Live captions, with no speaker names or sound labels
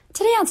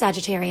Today on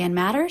Sagittarian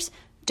Matters,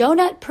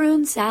 donut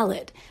prune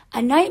salad,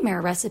 a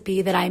nightmare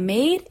recipe that I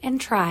made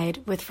and tried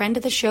with friend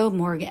of the show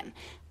Morgan.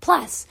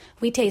 Plus,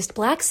 we taste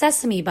black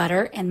sesame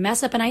butter and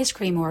mess up an ice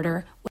cream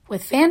order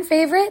with fan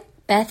favorite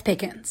Beth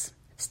Pickens.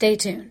 Stay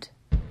tuned.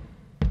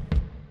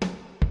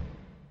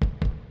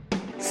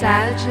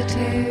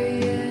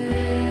 Sagittarian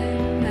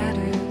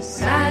Matters,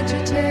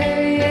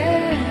 Sagittarian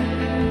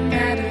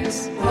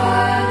Matters,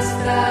 what's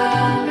the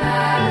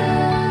matter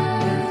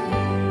with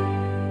you?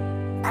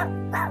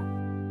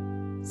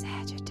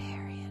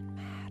 Sagittarian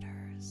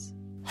Matters.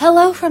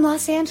 Hello from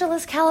Los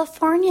Angeles,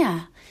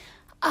 California.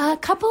 A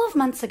couple of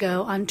months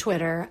ago on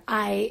Twitter,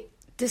 I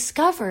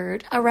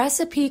discovered a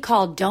recipe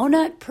called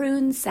donut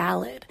prune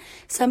salad.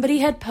 Somebody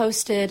had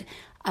posted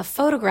a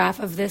photograph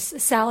of this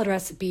salad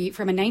recipe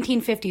from a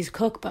 1950s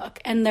cookbook,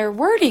 and their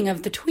wording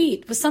of the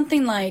tweet was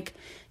something like,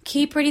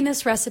 "Keep reading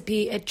this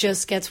recipe, it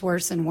just gets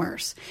worse and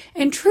worse."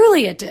 And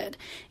truly it did.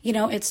 You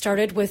know, it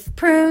started with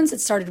prunes,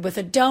 it started with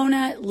a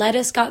donut,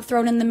 lettuce got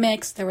thrown in the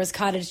mix, there was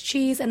cottage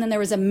cheese, and then there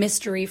was a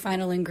mystery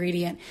final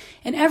ingredient.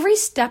 And every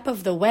step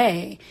of the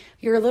way,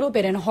 you're a little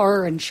bit in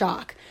horror and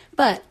shock.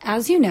 But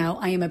as you know,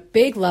 I am a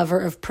big lover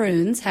of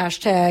prunes,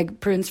 hashtag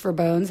prunes for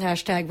bones,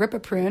 hashtag rip a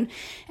prune.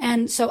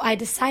 And so I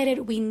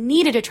decided we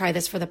needed to try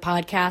this for the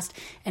podcast.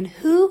 And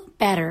who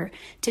better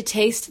to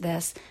taste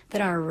this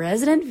than our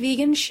resident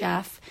vegan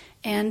chef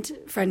and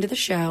friend of the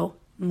show,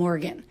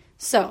 Morgan.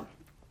 So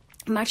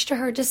much to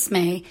her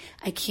dismay,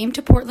 I came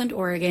to Portland,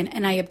 Oregon,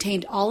 and I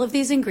obtained all of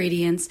these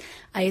ingredients.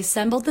 I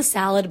assembled the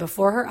salad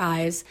before her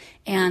eyes,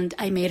 and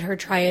I made her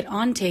try it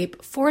on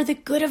tape for the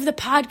good of the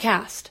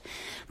podcast.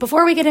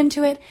 Before we get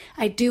into it,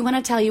 I do want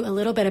to tell you a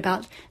little bit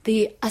about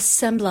the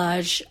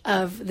assemblage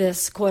of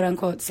this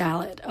quote-unquote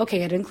salad.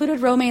 Okay, it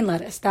included romaine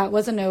lettuce. That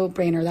was a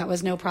no-brainer. That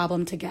was no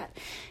problem to get.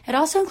 It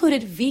also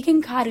included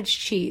vegan cottage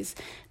cheese.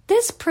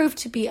 This proved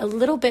to be a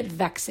little bit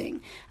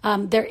vexing.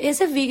 There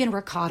is a vegan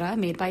ricotta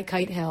made by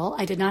Kite Hill.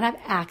 I did not have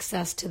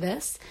access to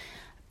this,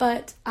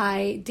 but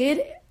I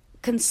did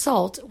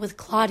consult with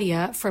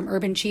Claudia from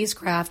Urban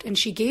Cheesecraft, and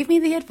she gave me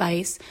the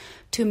advice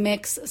to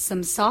mix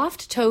some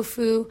soft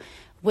tofu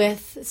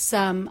with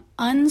some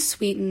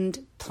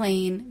unsweetened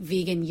plain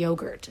vegan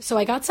yogurt. So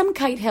I got some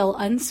Kite Hill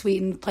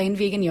unsweetened plain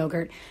vegan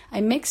yogurt.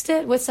 I mixed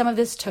it with some of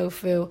this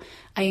tofu.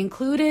 I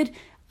included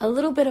a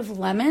little bit of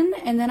lemon,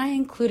 and then I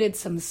included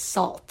some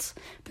salt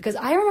because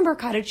I remember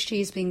cottage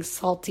cheese being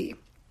salty.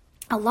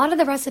 A lot of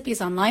the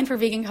recipes online for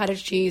vegan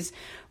cottage cheese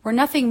were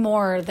nothing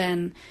more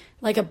than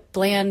like a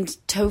bland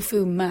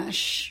tofu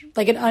mush,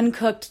 like an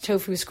uncooked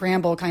tofu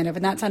scramble kind of,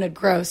 and that sounded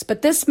gross.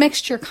 But this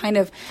mixture kind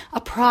of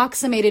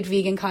approximated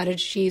vegan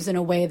cottage cheese in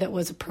a way that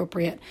was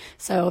appropriate.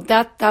 So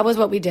that was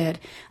what we did.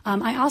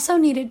 I also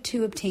needed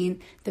to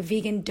obtain the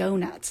vegan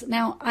donuts.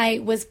 Now, I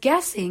was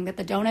guessing that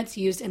the donuts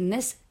used in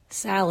this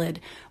salad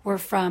were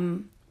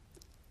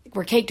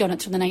cake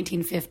donuts from the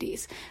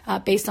 1950s,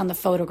 based on the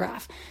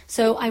photograph.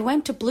 So I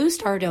went to Blue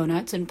Star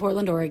Donuts in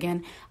Portland,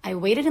 Oregon. I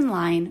waited in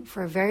line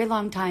for a very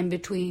long time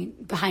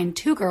behind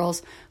two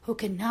girls who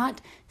could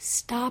not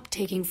stop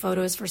taking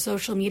photos for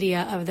social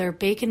media of their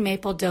bacon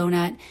maple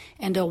donut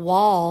and a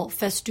wall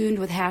festooned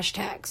with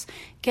hashtags.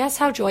 Guess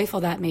how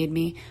joyful that made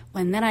me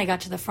when then I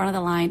got to the front of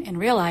the line and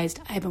realized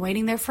I'd been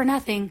waiting there for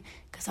nothing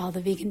because all the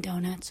vegan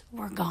donuts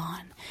were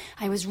gone.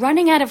 I was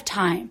running out of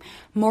time.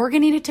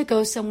 Morgan needed to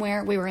go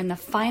somewhere. We were in the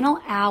final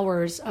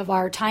hours of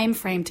our time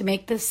frame to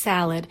make this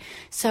salad.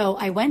 So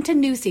I went to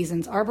New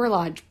Seasons, Arbor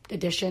Lodge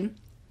edition.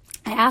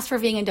 I asked for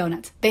vegan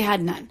donuts. They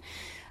had none.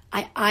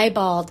 I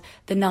eyeballed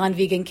the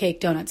non-vegan cake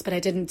donuts, but I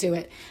didn't do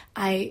it.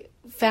 I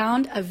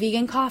found a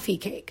vegan coffee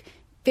cake,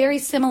 very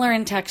similar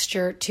in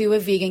texture to a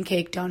vegan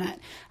cake donut.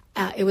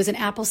 It was an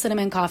apple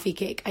cinnamon coffee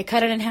cake. I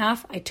cut it in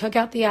half. I took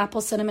out the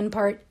apple cinnamon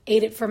part,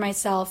 ate it for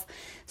myself,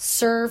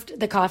 served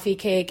the coffee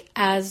cake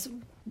as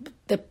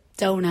the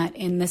donut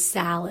in the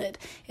salad.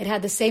 It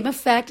had the same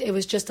effect. It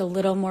was just a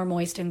little more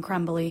moist and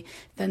crumbly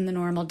than the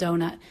normal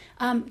donut.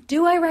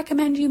 Do I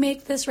recommend you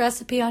make this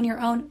recipe on your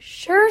own?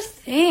 Sure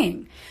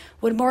thing.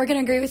 Would Morgan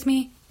agree with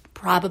me?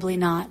 Probably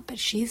not, but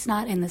she's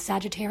not in the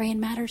Sagittarian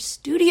Matters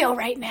studio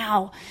right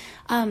now.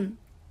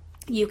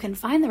 You can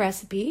find the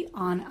recipe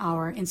on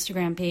our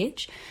Instagram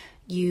page.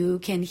 You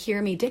can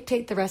hear me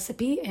dictate the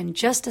recipe in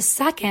just a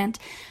second,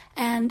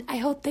 and I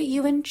hope that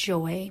you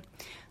enjoy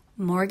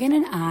Morgan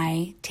and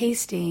I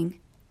tasting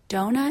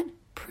donut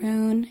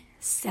prune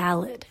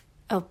salad.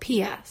 Oh,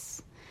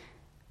 P.S.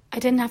 I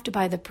didn't have to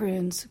buy the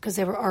prunes because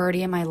they were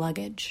already in my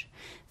luggage.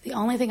 The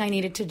only thing I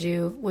needed to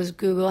do was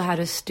Google how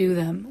to stew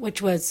them,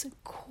 which was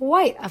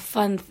quite a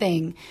fun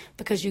thing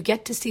because you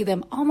get to see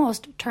them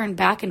almost turn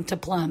back into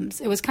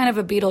plums. It was kind of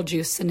a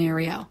Beetlejuice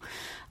scenario.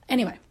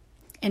 Anyway,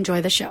 enjoy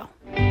the show.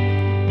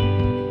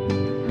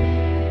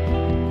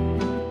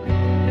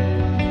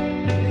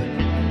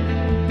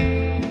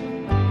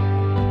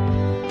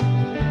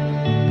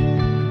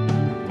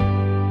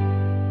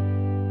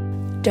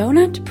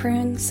 Donut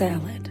prune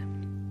salad.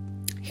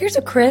 Here's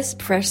a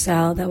crisp, fresh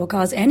salad that will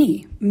cause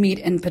any meat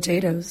and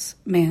potatoes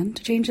man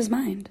to change his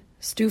mind.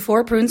 Stew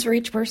 4 prunes for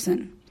each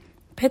person.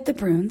 Pit the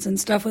prunes and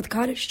stuff with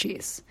cottage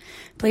cheese.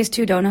 Place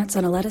 2 donuts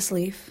on a lettuce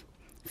leaf.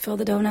 Fill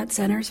the donut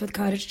centers with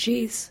cottage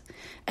cheese,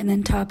 and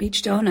then top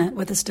each donut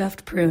with a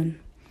stuffed prune.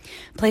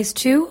 Place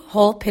 2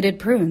 whole pitted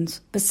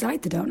prunes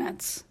beside the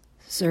donuts.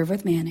 Serve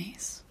with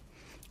mayonnaise.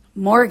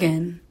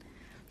 Morgan,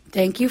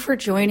 thank you for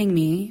joining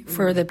me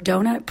for the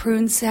donut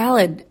prune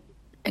salad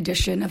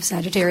edition of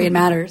Sagittarian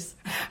Matters.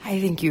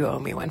 I think you owe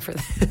me one for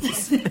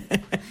this.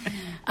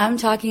 I'm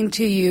talking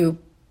to you.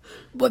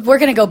 We're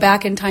going to go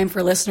back in time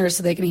for listeners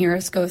so they can hear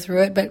us go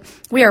through it, but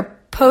we are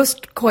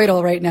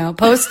post-coital right now,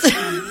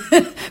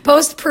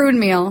 post-prune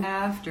meal.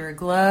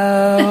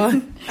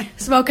 Afterglow.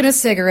 Smoking a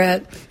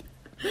cigarette.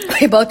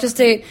 We both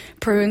just ate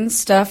prunes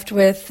stuffed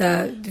with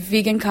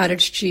vegan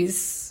cottage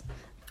cheese.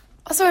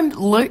 Also,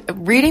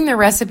 I'm reading the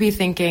recipe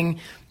thinking,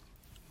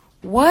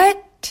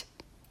 what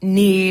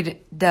need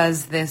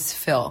does this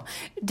fill?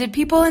 Did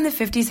people in the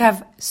 50s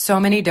have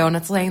so many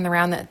donuts laying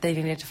around that they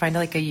needed to find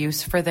like a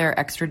use for their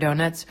extra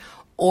donuts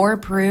or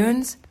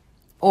prunes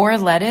or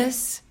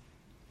lettuce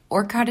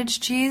or cottage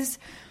cheese?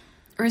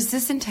 Or is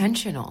this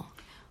intentional?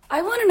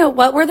 I want to know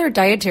what were their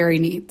dietary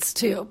needs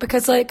too,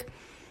 because like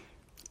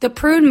the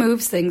prune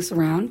moves things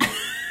around.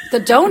 The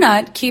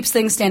donut keeps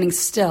things standing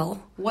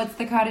still. What's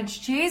the cottage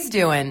cheese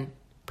doing?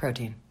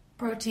 Protein.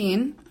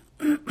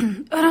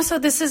 And also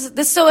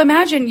so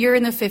imagine you're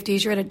in the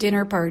 50s, you're at a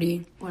dinner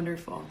party.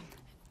 Wonderful.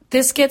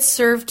 This gets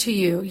served to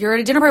you. You're at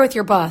a dinner party with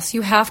your boss.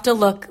 You have to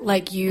look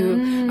like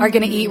you are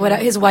going to eat what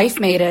his wife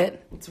made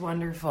it. It's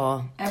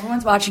wonderful.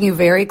 Everyone's watching you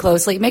very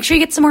closely. Make sure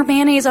you get some more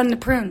mayonnaise on the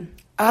prune.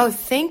 Oh,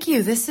 thank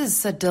you. This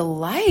is a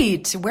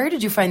delight. Where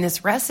did you find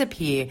this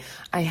recipe?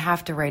 I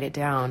have to write it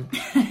down.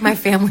 My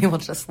family will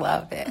just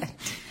love it.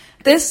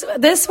 This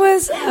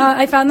was,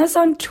 I found this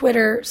on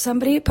Twitter.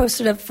 Somebody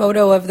posted a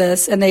photo of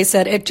this, and they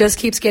said it just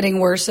keeps getting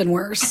worse and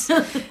worse.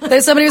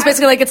 Somebody was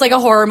basically like, it's like a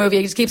horror movie.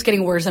 It just keeps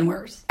getting worse and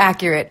worse.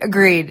 Accurate.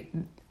 Agreed.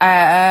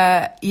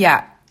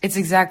 Yeah, it's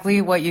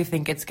exactly what you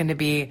think it's going to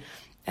be,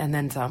 and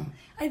then some.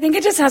 I think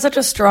it just has such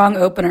a strong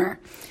opener.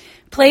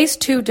 Place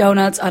 2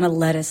 donuts on a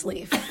lettuce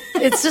leaf.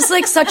 It's just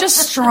like such a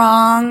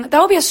strong,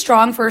 that would be a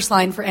strong first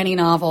line for any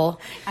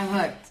novel. I'm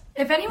hooked.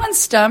 If anyone's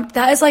stumped,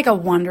 that is like a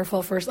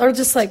wonderful first, or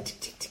just like,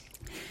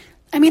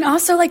 I mean,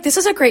 also, like, this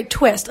is a great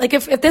twist. Like,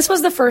 if this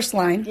was the first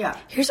line, yeah.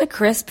 Here's a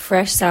crisp,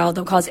 fresh salad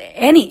that will cause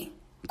any,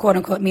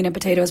 quote-unquote, meat and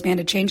potatoes man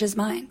to change his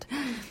mind.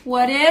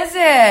 What is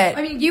it?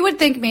 I mean, you would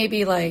think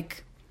maybe,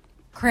 like...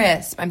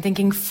 Crisp. I'm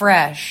thinking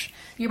fresh.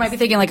 You might be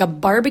thinking, like, a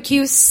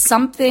barbecue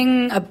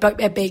something, a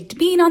baked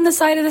bean on the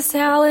side of the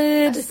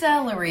salad. A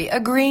celery,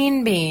 a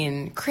green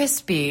bean,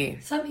 crispy.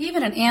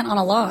 Even an ant on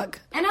a log.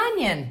 An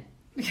onion.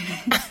 An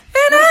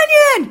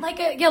onion!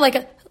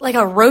 Like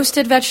a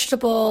roasted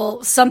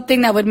vegetable,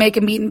 something that would make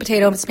a meat and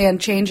potatoes man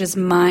change his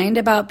mind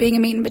about being a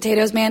meat and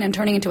potatoes man and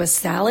turning into a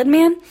salad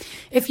man.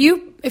 If you're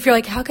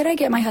like, how could I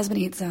get my husband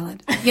to eat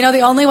salad? You know,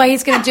 the only way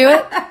he's going to do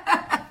it?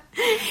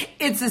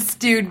 It's a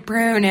stewed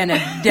prune and a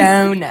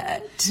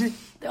donut.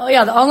 Oh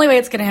yeah, the only way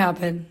it's going to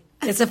happen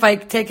is if I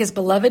take his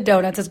beloved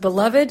donuts, his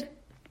beloved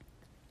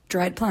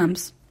dried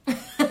plums,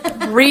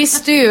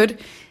 re-stewed,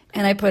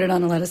 and I put it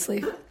on a lettuce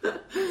leaf.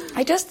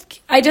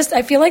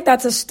 I feel like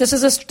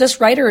this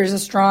writer is a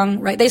strong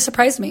right. They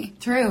surprised me.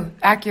 True,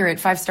 accurate,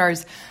 5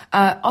 stars.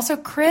 Also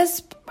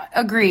crisp,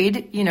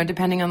 agreed. You know,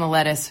 depending on the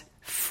lettuce.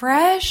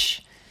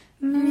 Fresh,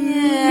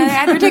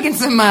 yeah. They're taking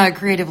some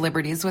creative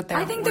liberties with their.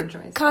 I think word the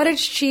choice.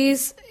 Cottage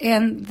cheese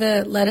and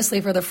the lettuce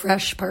leaf are the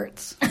fresh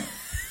parts.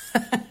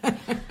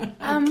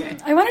 Okay.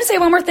 I wanted to say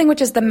one more thing,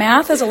 which is the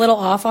math is a little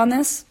off on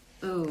this.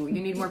 Ooh,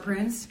 you need more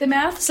prunes? The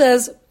math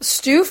says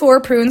stew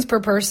 4 prunes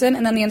per person,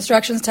 and then the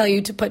instructions tell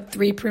you to put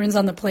 3 prunes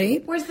on the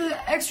plate. Where's the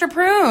extra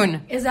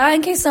prune? Is that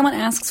in case someone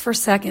asks for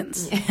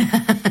seconds?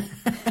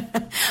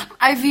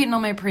 I've eaten all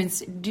my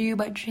prunes. Do you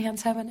by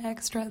chance have an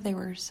extra? They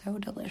were so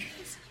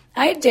delicious.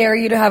 I dare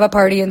you to have a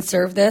party and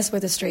serve this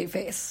with a straight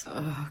face.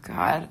 Oh,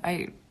 God.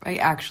 I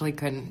actually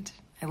couldn't.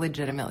 I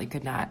legitimately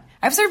could not.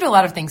 I've served a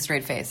lot of things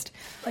straight-faced.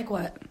 Like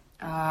what?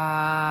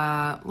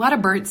 A lot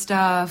of burnt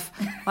stuff,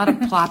 a lot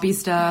of ploppy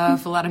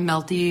stuff, a lot of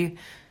melty,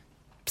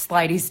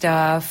 slidey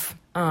stuff,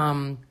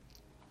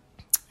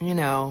 you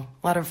know,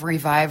 a lot of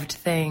revived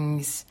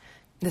things.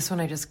 This one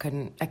I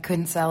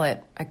couldn't sell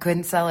it.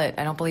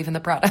 I don't believe in the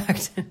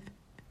product.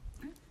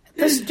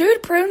 The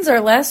stewed prunes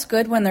are less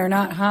good when they're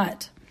not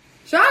hot.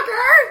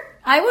 Shocker!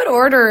 I would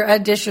order a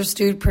dish of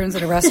stewed prunes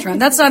at a restaurant.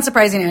 That's not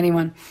surprising to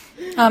anyone.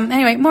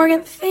 Anyway,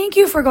 Morgan, thank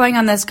you for going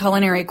on this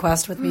culinary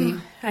quest with me.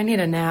 I need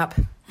a nap.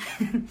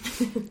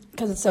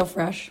 Because it's so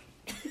fresh.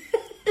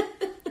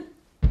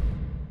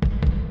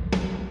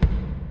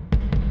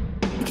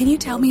 Can you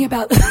tell me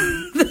about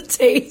the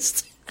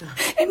taste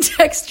and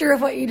texture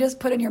of what you just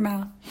put in your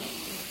mouth?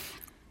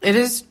 It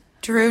is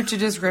true to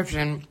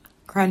description.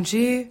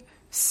 Crunchy,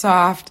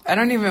 soft. I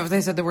don't even know if they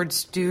said the word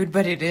stewed,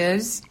 but it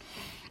is.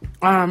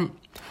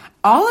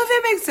 All of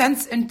it makes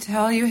sense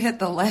until you hit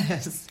the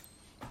lettuce.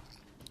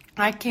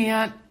 I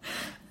can't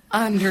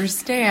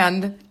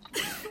understand.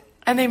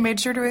 And they made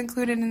sure to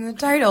include it in the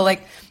title.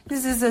 Like,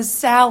 this is a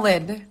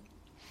salad.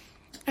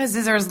 Because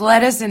there's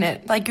lettuce in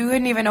it. Like, you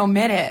couldn't even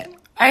omit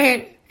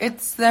it.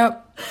 It's the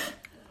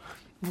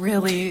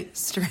really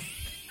strange.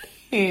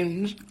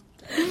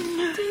 Do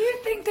you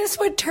think this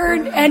would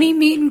turn any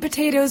meat and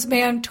potatoes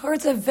man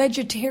towards a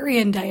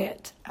vegetarian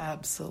diet?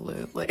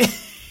 Absolutely.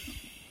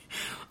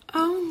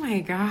 Oh my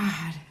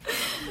God.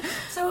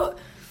 So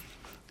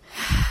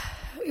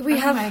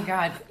Oh my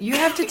God. You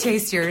have to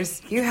taste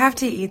yours. You have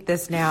to eat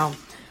this now.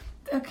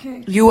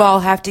 Okay. You all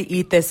have to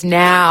eat this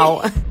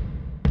now.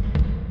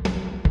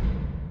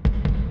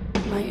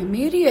 My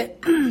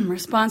immediate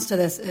response to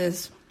this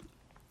is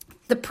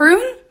the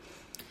prune.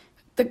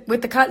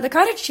 The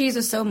cottage cheese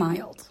is so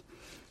mild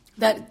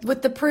that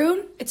with the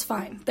prune, it's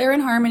fine. They're in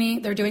harmony.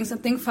 They're doing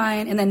something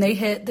fine, and then they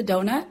hit the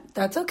donut.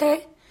 That's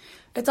okay.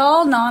 It's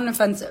all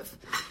non-offensive.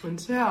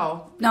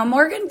 Until Now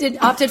Morgan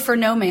opted for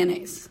no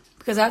mayonnaise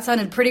because that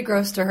sounded pretty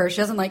gross to her. She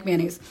doesn't like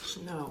mayonnaise.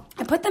 no.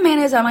 I put the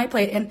mayonnaise on my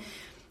plate, and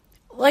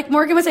like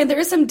Morgan was saying, there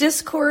is some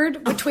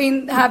discord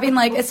between having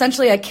like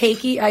essentially a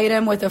cakey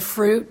item with a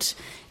fruit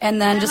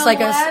and then just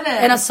like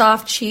a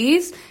soft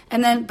cheese,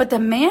 and then but the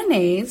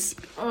mayonnaise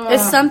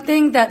is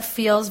something that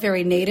feels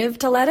very native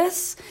to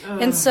lettuce,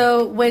 and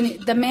so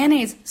when the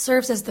mayonnaise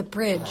serves as the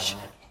bridge,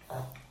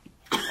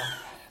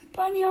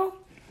 Panyo,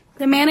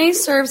 the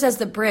mayonnaise serves as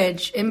the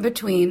bridge in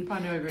between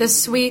the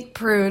sweet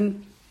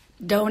prune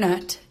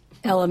donut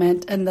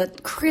element and the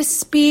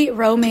crispy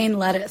romaine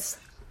lettuce.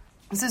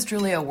 This is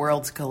truly a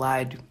worlds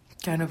collide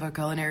kind of a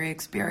culinary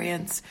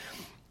experience.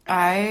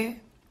 I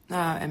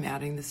am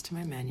adding this to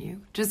my menu.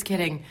 Just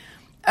kidding.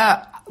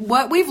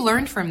 What we've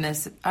learned from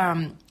this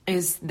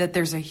is that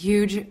there's a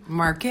huge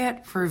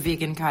market for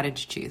vegan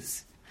cottage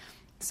cheese.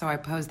 So I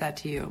pose that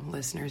to you,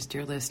 listeners,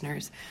 dear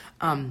listeners.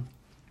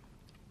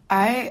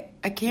 I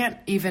can't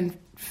even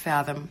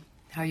fathom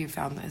how you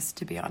found this,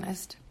 to be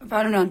honest. I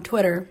found it on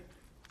Twitter.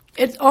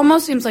 It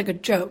almost seems like a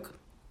joke,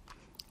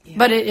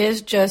 but it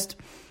is just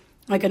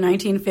like a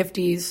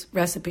 1950s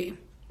recipe.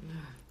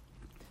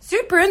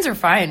 Stewed prunes are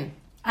fine.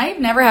 I've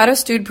never had a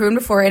stewed prune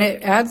before, and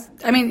it adds,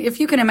 I mean, if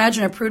you can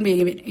imagine a prune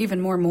being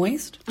even more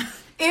moist.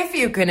 If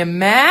you can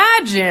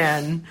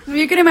imagine. If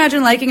you can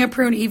imagine liking a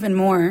prune even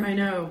more. I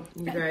know,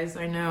 you guys,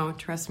 I know.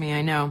 Trust me,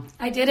 I know.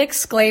 I did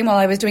exclaim while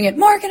I was doing it,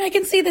 Morgan, I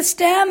can see the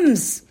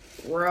stems.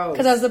 Gross.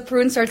 Because as the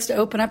prune starts to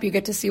open up, you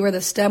get to see where the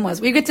stem was.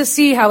 We get to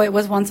see how it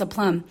was once a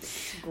plum.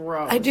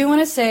 Gross. I do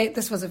want to say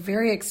this was a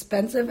very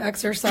expensive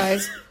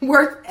exercise.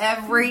 Worth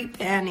every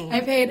penny. I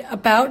paid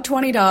about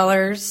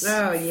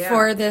 $20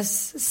 for this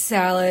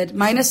salad,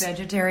 minus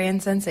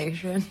vegetarian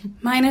sensation.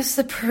 Minus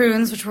the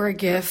prunes, which were a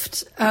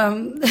gift.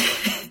 I'm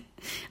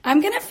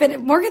going to finish.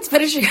 Morgan's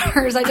finishing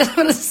hers. I just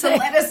want to say. The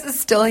lettuce is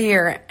still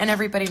here, and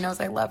everybody knows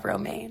I love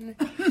romaine.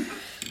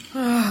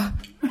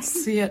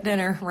 See you at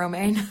dinner,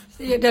 romaine.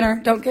 See you at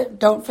dinner.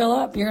 Don't fill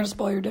up. You're going to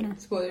spoil your dinner.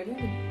 Spoil your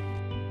dinner.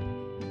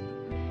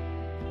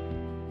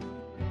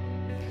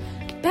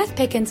 Beth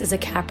Pickens is a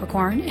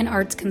Capricorn, an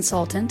arts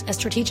consultant, a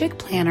strategic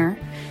planner,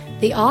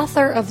 the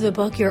author of the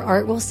book Your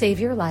Art Will Save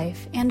Your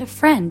Life, and a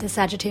friend to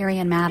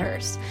Sagittarian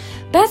Matters.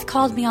 Beth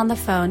called me on the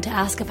phone to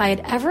ask if I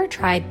had ever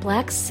tried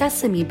black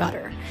sesame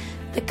butter,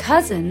 the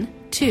cousin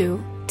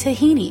to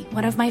tahini,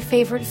 one of my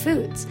favorite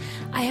foods.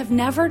 I have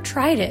never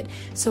tried it,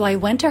 so I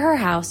went to her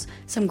house,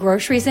 some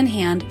groceries in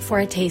hand, for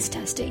a taste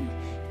testing.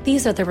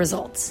 These are the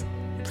results.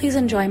 Please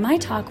enjoy my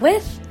talk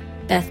with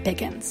Beth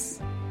Pickens.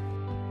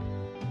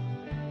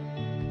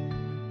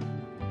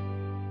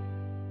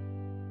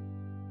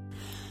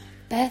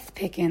 Beth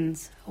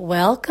Pickens,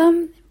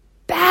 welcome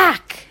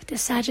back to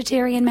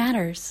Sagittarian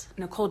Matters.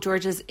 Nicole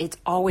Georges, it's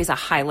always a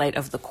highlight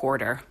of the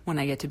quarter when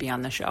I get to be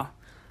on the show.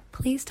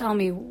 Please tell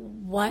me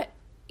what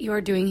you're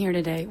doing here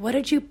today. What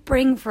did you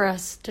bring for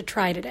us to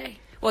try today?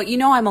 Well, you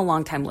know I'm a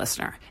longtime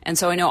listener, and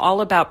so I know all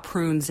about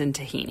prunes and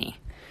tahini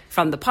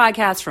from the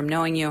podcast, from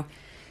knowing you.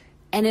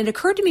 And it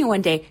occurred to me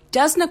one day,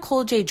 does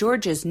Nicole J.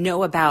 Georges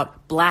know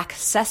about black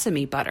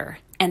sesame butter?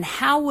 And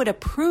how would a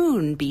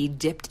prune be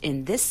dipped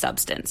in this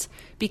substance?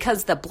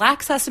 Because the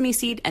black sesame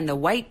seed and the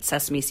white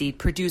sesame seed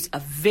produce a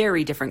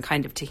very different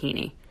kind of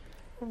tahini.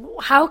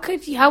 How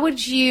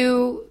would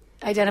you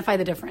identify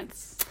the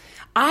difference?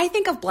 I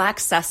think of black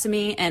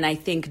sesame and I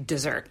think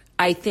dessert.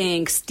 I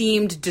think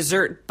steamed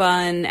dessert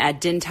bun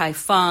at Din Tai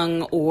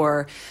Fung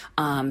or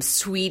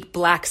sweet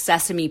black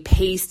sesame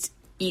paste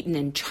eaten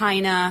in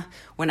China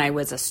when I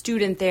was a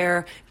student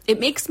there. It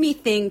makes me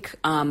think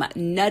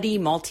nutty,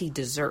 malty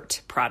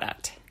dessert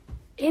product.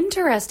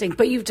 Interesting,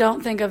 but you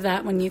don't think of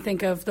that when you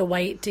think of the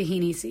white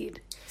tahini seed,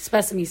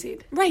 sesame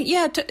seed. Right,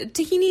 yeah,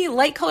 tahini,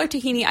 light color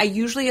tahini, I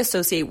usually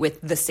associate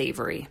with the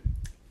savory.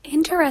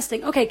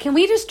 Interesting. Okay, can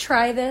we just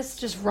try this,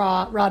 just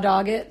raw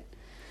dog it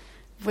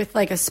with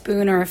like a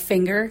spoon or a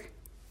finger?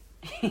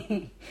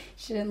 She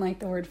didn't like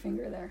the word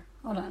finger there.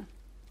 Hold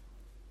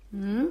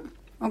on.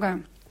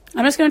 Okay.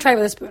 I'm just going to try it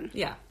with a spoon.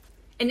 Yeah.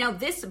 And now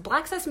this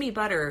black sesame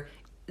butter's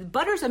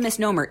a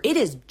misnomer. It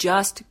is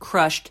just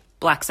crushed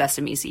black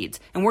sesame seeds.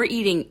 And we're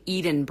eating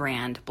Eden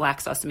brand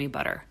black sesame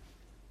butter.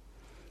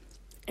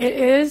 It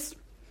is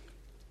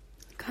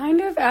kind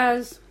of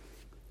as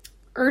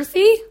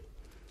earthy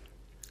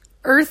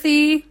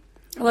earthy,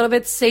 a little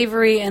bit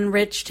savory and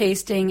rich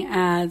tasting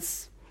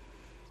as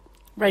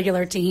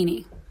regular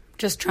tahini.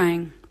 Just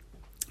trying.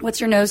 What's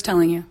your nose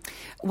telling you?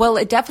 Well,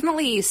 it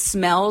definitely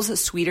smells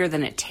sweeter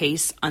than it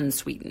tastes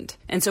unsweetened.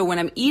 And so when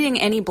I'm eating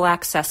any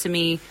black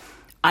sesame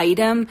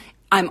item,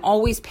 I'm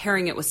always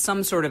pairing it with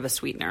some sort of a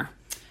sweetener.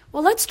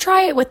 Well, let's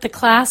try it with the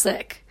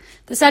classic,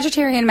 the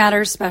Sagittarian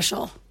Matters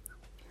special,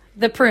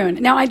 the prune.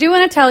 Now, I do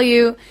want to tell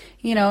you,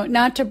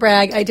 not to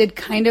brag, I did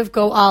kind of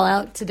go all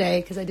out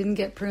today because I didn't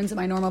get prunes at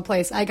my normal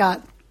place. I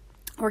got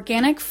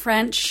organic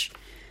French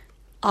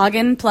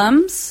Agen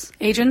plums,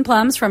 Asian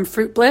plums from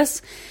Fruit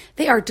Bliss.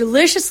 They are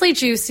deliciously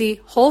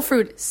juicy, whole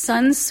fruit,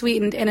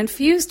 sun-sweetened, and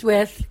infused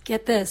with,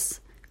 get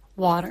this,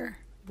 water.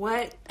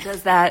 What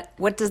does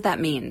that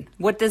mean?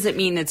 What does it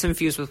mean it's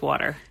infused with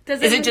water?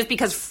 Is it just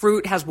because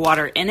fruit has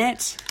water in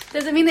it?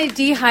 Does it mean they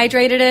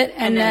dehydrated it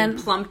and then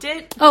plumped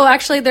it? Oh,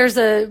 actually, there's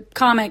a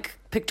comic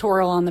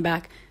pictorial on the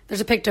back.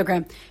 There's a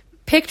pictogram.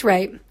 Picked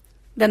right.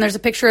 Then there's a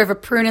picture of a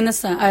prune in the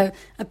sun,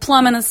 a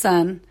plum in the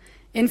sun,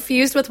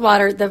 infused with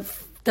water.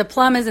 The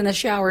plum is in the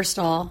shower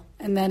stall,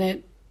 and then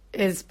it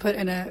is put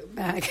in a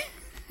bag.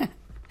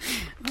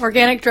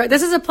 Organic dry.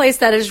 This is a place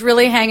that is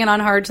really hanging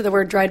on hard to the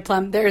word dried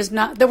plum.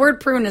 The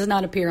word prune does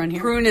not appear on here.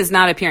 Prune is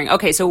not appearing.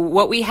 Okay, so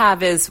what we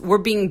have is we're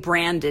being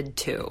branded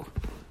to.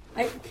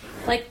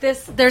 Like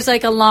this, there's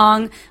like a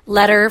long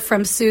letter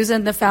from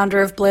Susan, the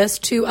founder of Bliss,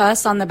 to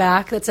us on the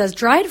back that says,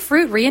 dried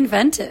fruit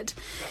reinvented.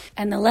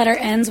 And the letter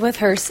ends with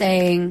her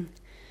saying,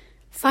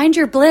 find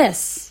your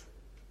bliss.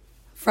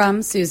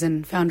 From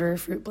Susan, founder of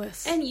Fruit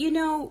Bliss. And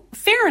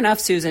fair enough,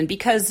 Susan,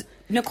 because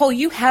Nicole,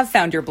 you have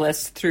found your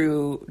bliss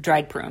through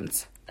dried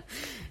prunes.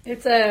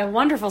 It's a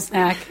wonderful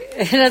snack.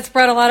 It has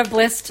brought a lot of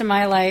bliss to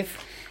my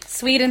life.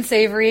 Sweet and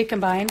savory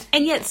combined.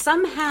 And yet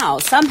somehow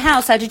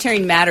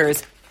Sagittarian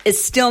Matters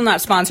is still not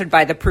sponsored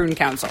by the Prune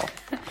Council.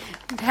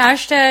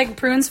 Hashtag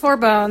prunes for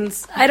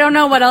bones. I don't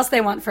know what else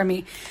they want from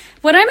me.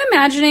 What I'm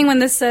imagining when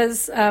this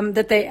says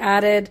that they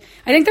added,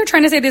 I think they're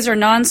trying to say these are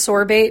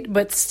non-sorbate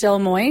but still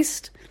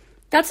moist.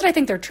 That's what I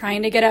think they're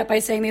trying to get at by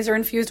saying these are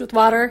infused with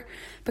water,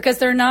 because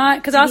they're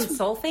not. Because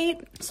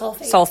sulfate?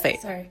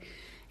 Sulfate. Sorry.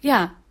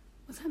 Yeah.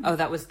 What's that? Oh,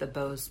 that was the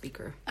Bose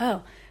speaker.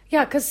 Oh,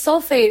 yeah. Because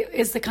sulfate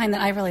is the kind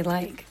that I really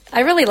like. I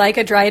really like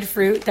a dried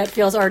fruit that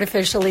feels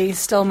artificially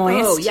still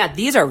moist. Oh, yeah.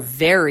 These are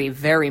very,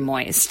 very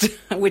moist,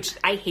 which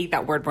I hate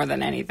that word more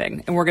than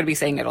anything, and we're going to be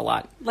saying it a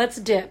lot. Let's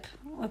dip.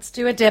 Let's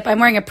do a dip. I'm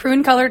wearing a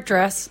prune-colored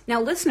dress.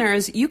 Now,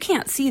 listeners, you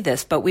can't see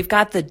this, but we've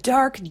got the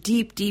dark,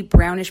 deep, deep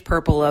brownish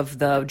purple of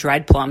the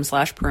dried plum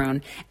 /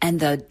 prune and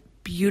the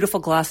beautiful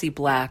glossy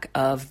black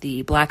of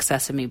the black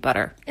sesame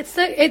butter.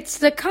 It's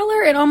the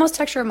color and almost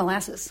texture of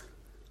molasses.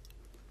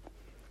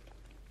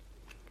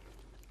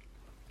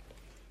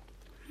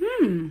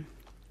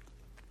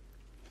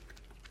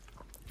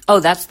 Oh,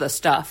 that's the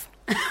stuff.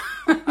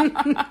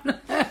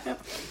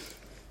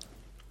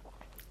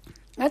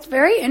 That's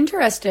very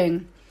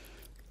interesting.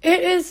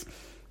 It is,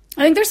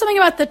 I think there's something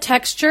about the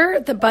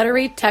texture, the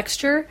buttery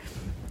texture,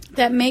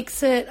 that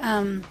makes it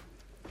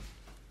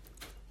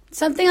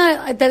something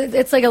that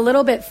it's like a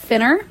little bit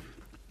thinner,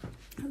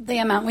 the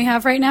amount we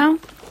have right now,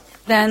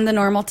 than the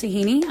normal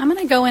tahini. I'm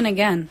going to go in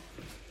again.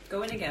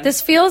 Go in again. This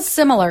feels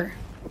similar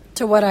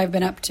to what I've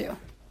been up to.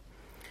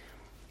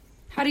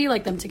 How do you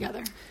like them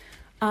together?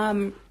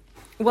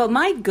 Well,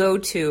 my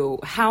go-to,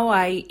 how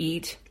I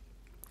eat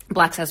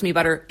black sesame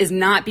butter, is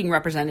not being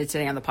represented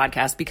today on the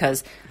podcast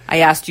because I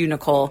asked you,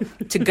 Nicole,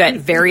 to get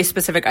very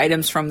specific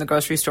items from the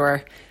grocery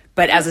store.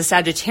 But as a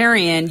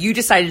Sagittarian, you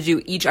decided to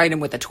do each item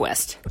with a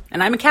twist.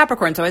 And I'm a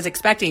Capricorn, so I was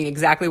expecting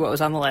exactly what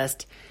was on the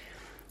list.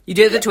 You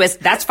did the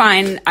twist. That's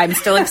fine. I'm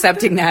still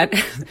accepting that.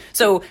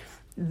 So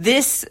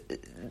this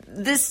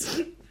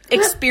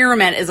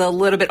experiment is a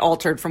little bit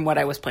altered from what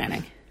I was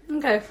planning.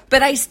 Okay.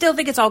 But I still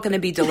think it's all going to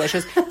be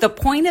delicious. The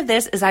point of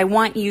this is I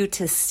want you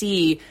to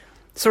see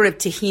sort of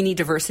tahini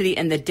diversity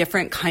and the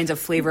different kinds of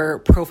flavor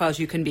profiles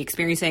you can be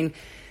experiencing.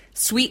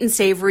 Sweet and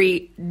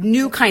savory,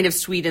 new kind of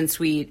sweet and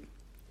sweet.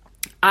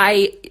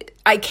 I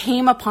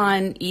came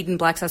upon Eden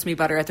black sesame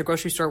butter at the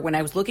grocery store when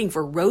I was looking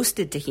for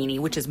roasted tahini,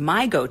 which is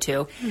my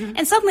go-to,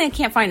 and suddenly I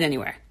can't find it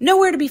anywhere.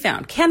 Nowhere to be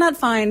found. Cannot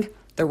find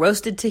the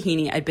roasted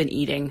tahini I've been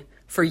eating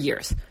for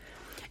years.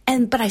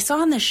 But I saw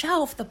on the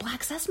shelf the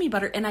black sesame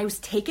butter, and I was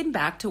taken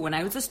back to when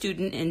I was a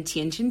student in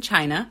Tianjin,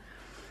 China,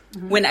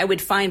 when I would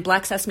find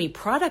black sesame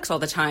products all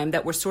the time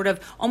that were sort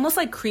of almost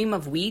like cream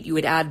of wheat. You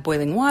would add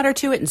boiling water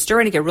to it and stir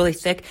it and get really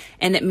thick,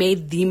 and it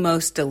made the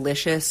most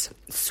delicious,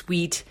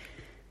 sweet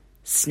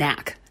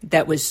snack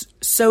that was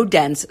so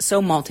dense,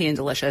 so malty and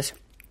delicious.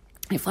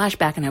 I flashed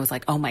back and I was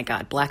like, oh my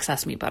God, black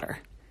sesame butter.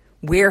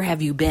 Where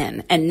have you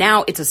been? And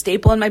now it's a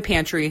staple in my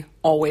pantry,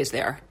 always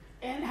there.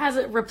 And has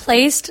it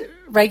replaced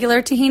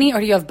regular tahini, or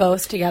do you have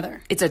both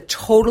together? It's a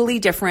totally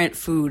different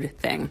food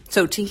thing.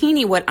 So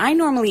tahini, what I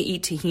normally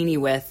eat tahini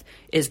with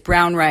is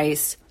brown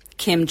rice,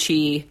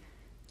 kimchi,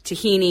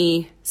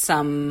 tahini,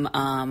 some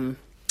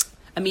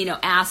amino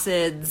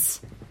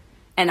acids,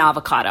 and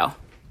avocado.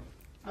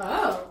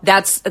 Oh.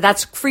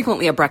 That's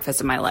frequently a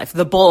breakfast in my life.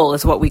 The bowl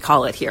is what we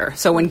call it here.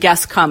 So when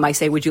guests come, I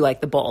say, would you like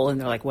the bowl? And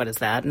they're like, what is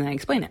that? And I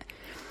explain it.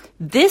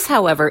 This,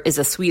 however, is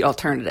a sweet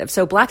alternative.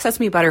 So black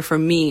sesame butter for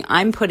me,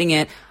 I'm putting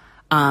it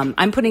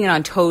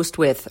on toast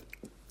with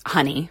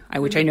honey,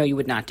 which I know you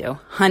would not do.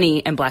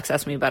 Honey and black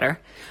sesame butter.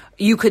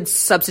 You could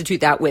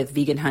substitute that with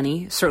vegan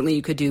honey. Certainly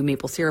you could do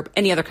maple syrup,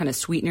 any other kind of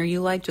sweetener you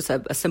like, just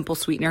a simple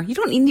sweetener. You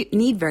don't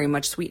need very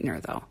much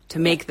sweetener, though, to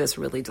make this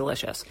really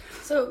delicious.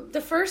 So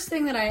the first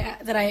thing that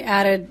I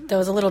added that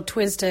was a little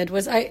twisted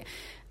was I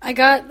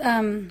got...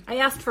 I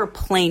asked for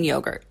plain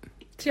yogurt.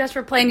 She asked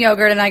for plain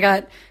yogurt, and I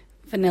got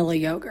vanilla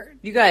yogurt.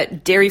 You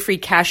got dairy-free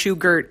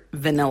cashew-gurt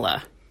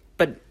vanilla,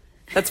 but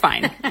that's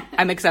fine.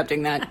 I'm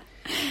accepting that.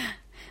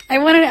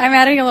 I'm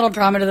adding a little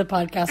drama to the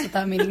podcast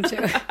without meaning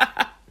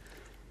to.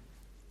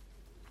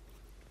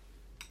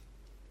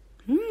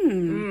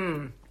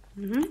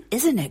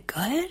 Isn't it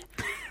good?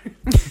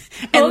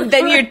 And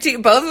then your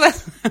teeth, both of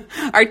us,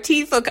 our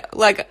teeth look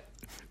like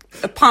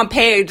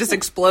Pompeii just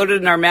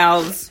exploded in our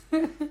mouths.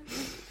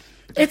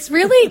 It's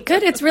really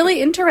good. It's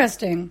really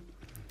interesting.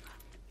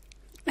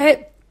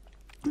 It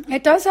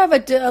does have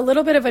a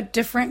little bit of a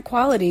different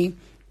quality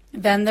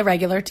than the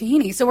regular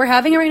tahini. So we're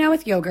having it right now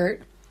with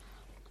yogurt.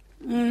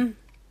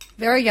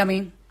 Very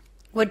yummy.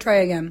 Would try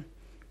again.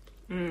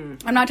 I'm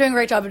not doing a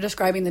great job of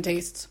describing the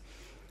tastes.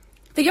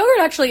 The yogurt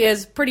actually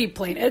is pretty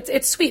plain.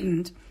 It's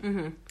sweetened,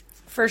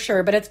 for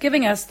sure, but it's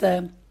giving us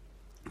the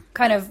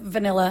kind of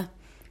vanilla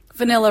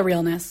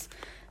realness.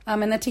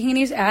 And the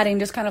tahini's adding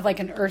just kind of like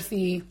an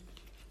earthy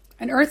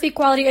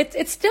quality.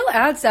 It still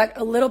adds that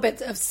a little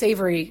bit of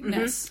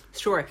savoriness.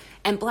 Sure.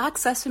 And black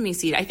sesame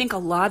seed, I think a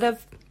lot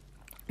of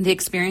the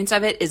experience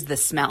of it is the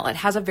smell. It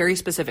has a very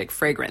specific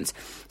fragrance.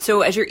 So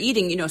as you're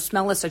eating,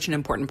 smell is such an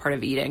important part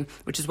of eating,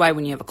 which is why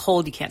when you have a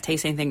cold, you can't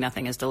taste anything,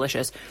 nothing is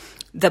delicious.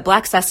 The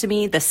black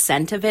sesame, the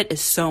scent of it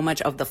is so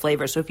much of the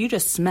flavor. So if you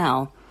just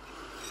smell,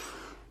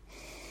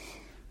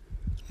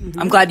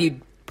 I'm glad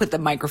you put the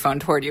microphone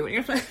toward you when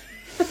you're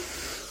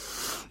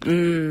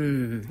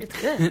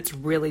It's good. It's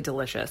really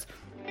delicious.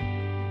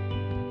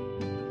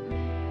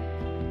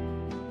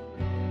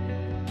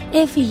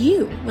 If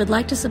you would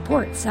like to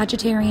support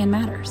Sagittarian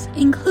Matters,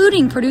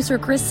 including producer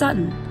Chris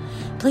Sutton,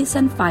 please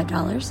send $5,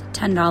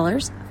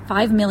 $10,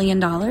 $5 million,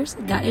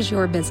 that is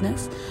your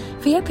business,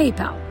 via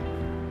PayPal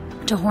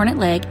to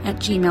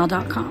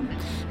hornetleg@gmail.com.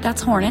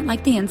 That's hornet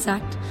like the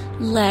insect,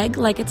 leg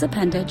like its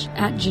appendage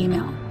at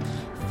Gmail.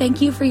 Thank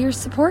you for your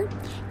support,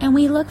 and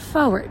we look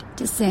forward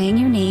to saying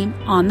your name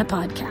on the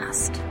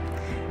podcast.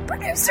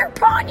 Producer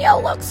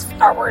Ponyo looks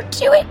forward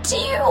to it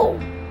too.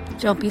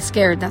 Don't be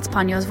scared, that's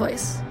Ponyo's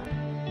voice.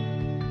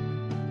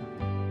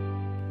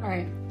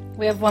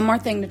 We have one more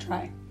thing to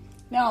try.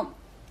 Now,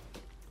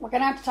 we're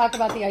going to have to talk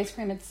about the ice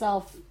cream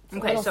itself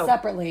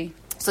separately.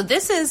 So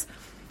this is,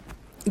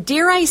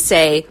 dare I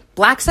say,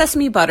 black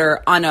sesame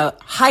butter on a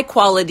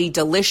high-quality,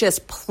 delicious,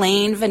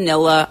 plain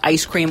vanilla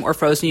ice cream or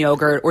frozen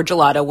yogurt or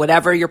gelato,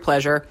 whatever your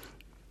pleasure.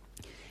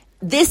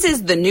 This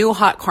is the new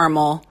hot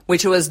caramel,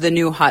 which was the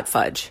new hot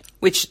fudge,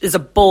 which is a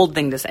bold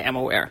thing to say, I'm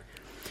aware.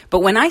 But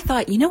when I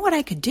thought, you know what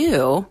I could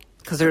do,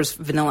 because there's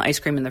vanilla ice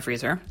cream in the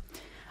freezer,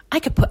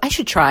 I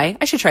should try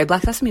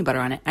black sesame butter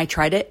on it. I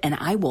tried it, and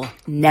I will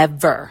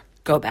never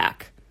go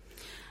back.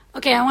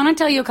 Okay, I want to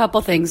tell you a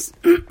couple things.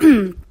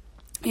 You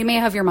may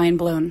have your mind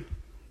blown.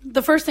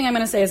 The first thing I'm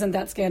going to say isn't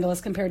that scandalous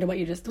compared to what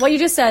you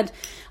just said.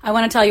 I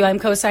want to tell you I'm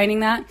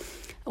co-signing that.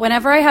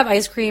 Whenever I have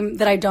ice cream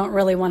that I don't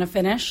really want to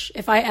finish,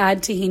 if I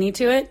add tahini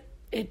to it,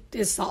 it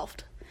is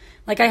solved.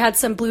 Like I had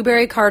some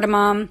blueberry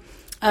cardamom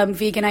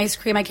vegan ice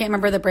cream. I can't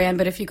remember the brand,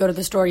 but if you go to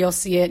the store, you'll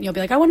see it, and you'll be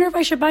like, I wonder if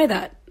I should buy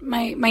that.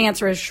 My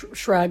answer is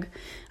shrug.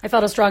 I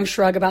felt a strong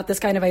shrug about this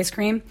kind of ice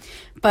cream.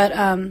 But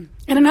in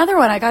another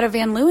one, I got a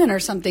Van Leeuwen or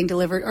something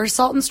delivered, or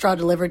Salt and Straw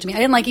delivered to me. I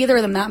didn't like either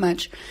of them that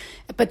much.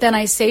 But then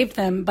I saved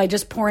them by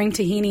just pouring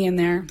tahini in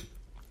there.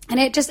 And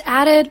it just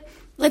added,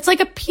 it's like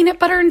a peanut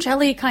butter and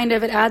jelly kind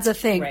of, it adds a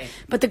thing. Right.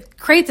 But the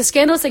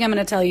scandalous thing I'm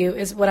going to tell you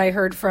is what I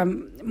heard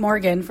from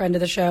Morgan, friend of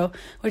the show,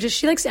 which is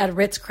she likes to add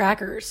Ritz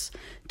crackers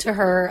to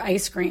her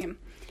ice cream.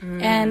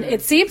 And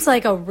it seems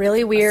like a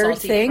really weird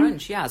thing.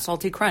 Crunch. Yeah,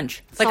 salty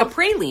crunch. It's like a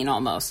praline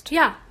almost.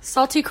 Yeah,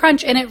 salty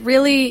crunch. And it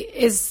really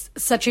is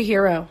such a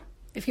hero.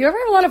 If you ever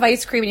have a lot of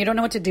ice cream and you don't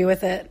know what to do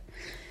with it.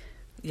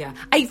 Yeah.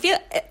 I feel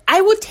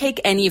I would take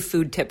any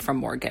food tip from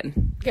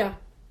Morgan. Yeah.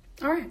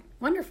 All right.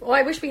 Wonderful. Oh,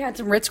 I wish we had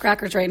some Ritz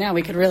crackers right now.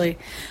 We could really.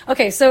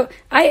 Okay, so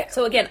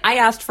again, I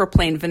asked for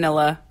plain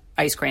vanilla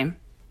ice cream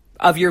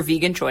of your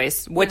vegan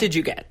choice. What did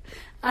you get?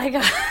 I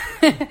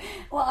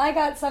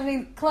got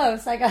something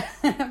close.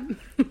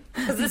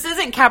 Because this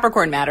isn't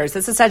Capricorn Matters.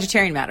 This is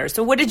Sagittarian Matters.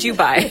 So what did you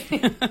buy?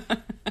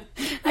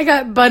 I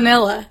got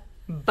vanilla.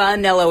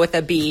 Vanilla with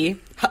a B.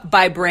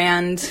 By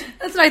brand.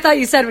 That's what I thought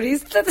you said.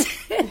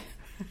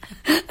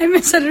 I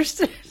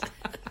misunderstood.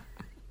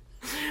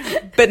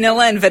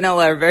 Vanilla and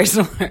vanilla are very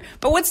similar.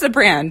 But what's the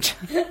brand?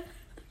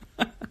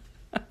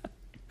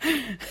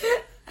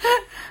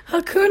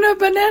 Hakuna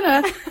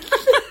Banana.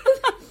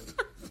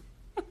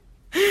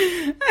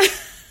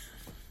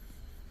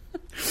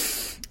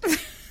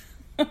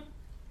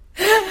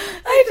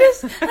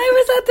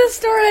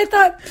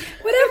 thought,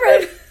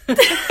 whatever.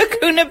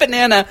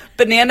 Hakuna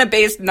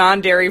banana-based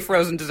non-dairy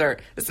frozen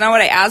dessert. It's not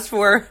what I asked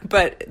for,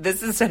 but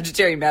this is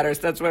Sagittarian Matters.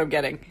 That's what I'm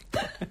getting.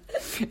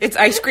 It's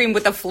ice cream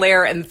with a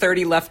flair and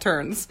 30 left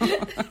turns.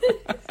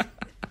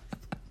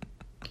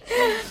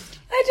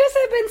 I just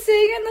had been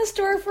seeing it in the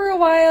store for a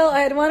while.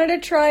 I had wanted to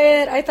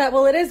try it. I thought,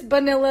 well, it is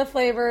vanilla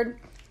flavored.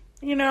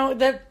 You know,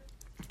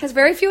 there's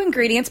very few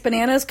ingredients: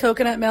 bananas,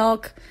 coconut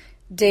milk,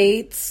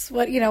 dates,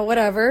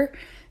 whatever,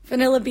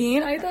 vanilla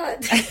bean. I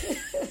thought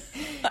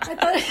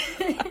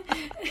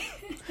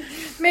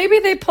maybe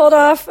they pulled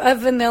off a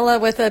vanilla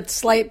with a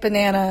slight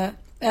banana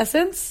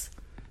essence.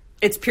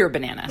 It's pure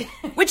banana,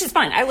 which is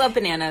fine. I love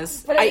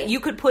bananas. You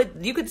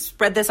could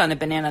spread this on a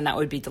banana, and that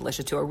would be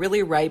delicious too. A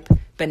really ripe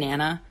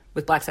banana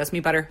with black sesame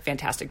butter,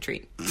 fantastic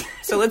treat.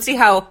 So let's see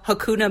how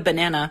Hakuna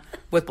banana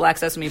with black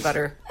sesame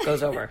butter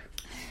goes over.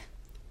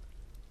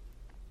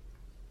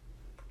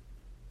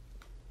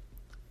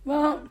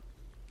 Well,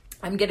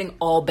 I'm getting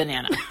all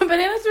banana.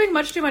 Banana's doing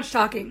much too much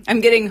talking. I'm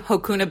getting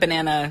Hakuna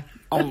banana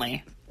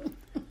only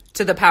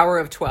to the power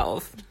of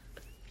 12.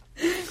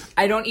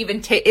 I don't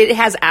even take it.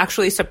 Has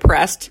actually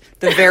suppressed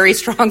the very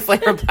strong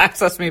flavor of black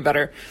sesame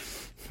butter.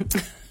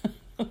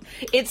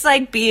 It's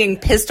like being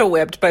pistol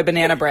whipped by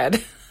banana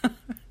bread.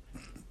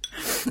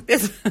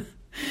 It's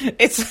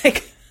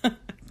like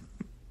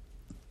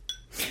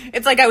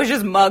I was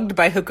just mugged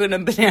by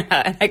Hakuna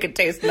banana and I could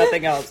taste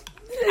nothing else.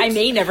 I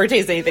may never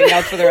taste anything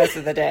else for the rest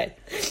of the day.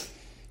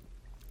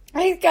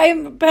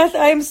 Beth,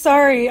 I'm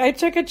sorry. I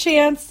took a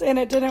chance and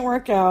it didn't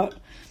work out.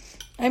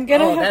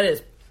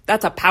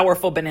 That's a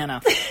powerful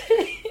banana.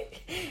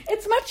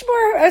 It's much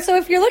more. So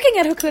if you're looking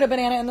at Hakuna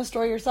banana in the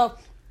store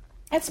yourself,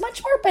 it's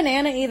much more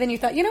banana-y than you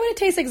thought. You know what it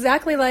tastes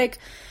exactly like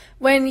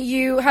when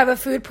you have a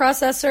food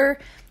processor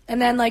and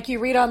then like you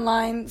read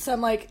online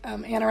some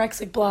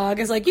anorexic blog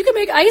is like, you can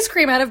make ice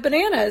cream out of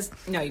bananas.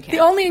 No, you can't. The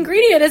only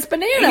ingredient is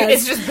bananas.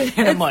 It's just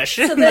banana mush.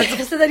 So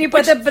then you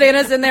put the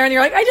bananas in there and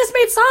you're like, I just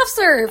made soft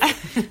serve.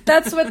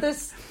 That's what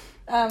this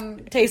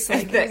tastes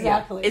like.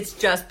 Exactly. Yeah, it's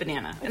just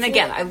banana. And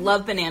again, I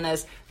love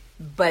bananas,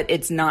 but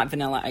it's not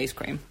vanilla ice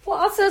cream. Well,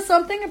 also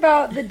something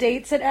about the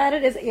dates it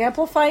added is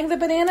amplifying the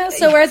banana.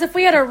 So whereas if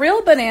we had a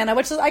real banana,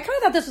 which is, I kind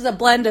of thought this was a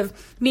blend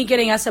of me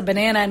getting us a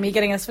banana and me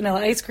getting us vanilla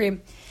ice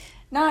cream.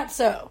 Not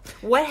so.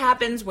 What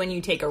happens when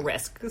you take a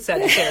risk,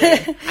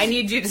 Sagittarian? I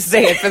need you to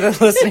say it for the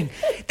listening.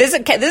 This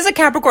is a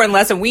Capricorn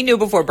lesson we knew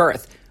before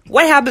birth.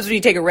 What happens when you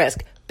take a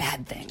risk?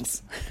 Bad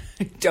things.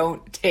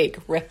 Don't take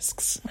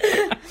risks.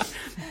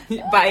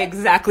 Buy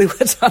exactly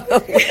what's on the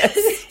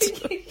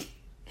list.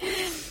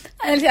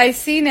 And I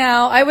see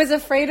now, I was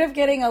afraid of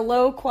getting a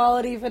low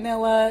quality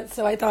vanilla,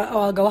 so I thought,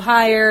 I'll go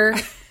higher.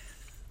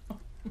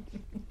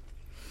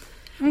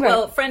 Okay.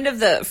 Well, friend of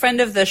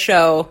the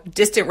show,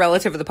 distant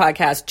relative of the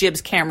podcast,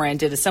 Jibs Cameron,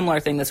 did a similar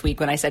thing this week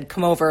when I said,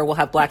 come over, we'll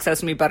have black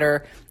sesame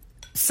butter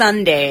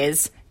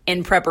sundaes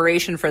in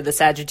preparation for the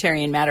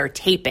Sagittarian Matter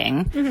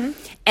taping. Mm-hmm.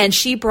 And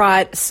she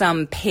brought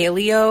some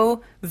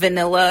paleo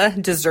vanilla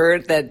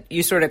dessert that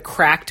you sort of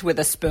cracked with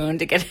a spoon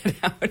to get it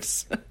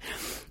out.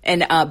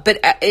 And but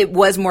it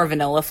was more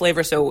vanilla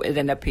flavor, so it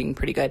ended up being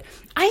pretty good.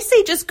 I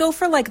say just go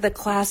for like the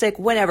classic,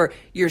 whatever.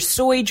 Your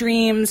soy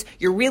dreams,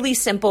 your really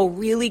simple,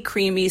 really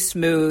creamy,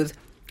 smooth,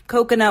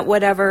 coconut,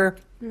 whatever,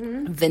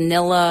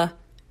 vanilla,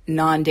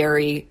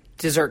 non-dairy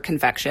dessert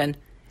confection.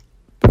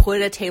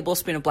 Put a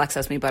tablespoon of black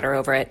sesame butter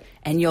over it,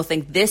 and you'll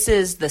think this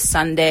is the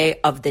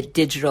sundae of the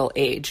digital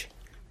age.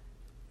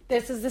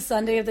 This is the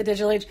sundae of the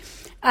digital age.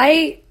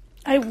 I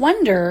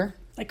wonder,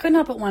 I couldn't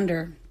help but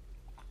wonder,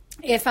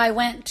 if I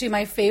went to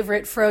my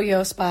favorite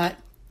froyo spot,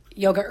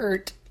 Yoga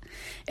Urt,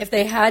 if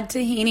they had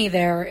tahini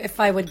there, if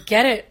I would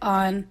get it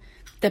on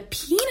the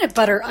peanut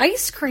butter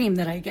ice cream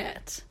that I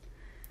get.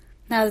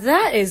 Now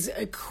that is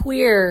a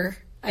queer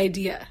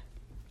idea.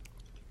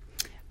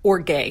 Or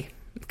gay.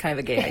 Kind of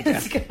a gay idea.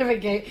 It's kind of a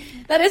gay.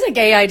 That is a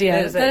gay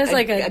idea. That is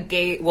like a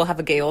gay. We'll have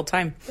a gay old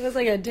time. That is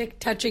like a dick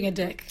touching a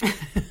dick.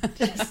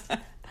 Just.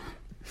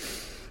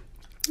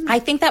 I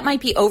think that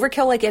might be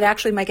overkill. Like it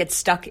actually might get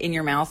stuck in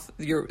your mouth.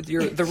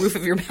 The roof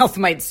of your mouth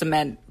might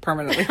cement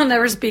permanently. I'll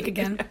never speak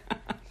again.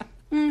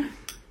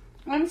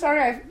 I'm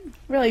sorry, I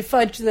really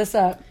fudged this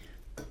up.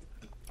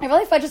 But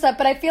I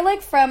feel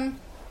like from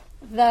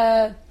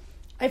the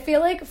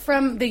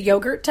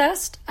yogurt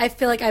test, I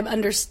feel like I'm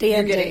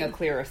understanding. You're getting a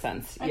clearer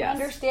sense. I'm yes.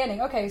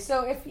 understanding. Okay,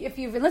 so if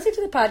you've been listening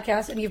to the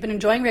podcast and you've been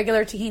enjoying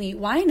regular tahini,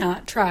 why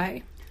not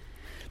try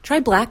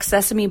black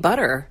sesame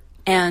butter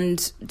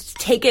and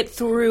take it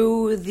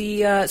through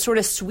the sort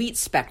of sweet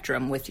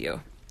spectrum with you.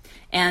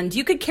 And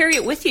you could carry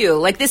it with you.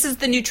 Like this is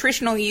the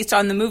nutritional yeast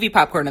on the movie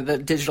popcorn of the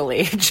digital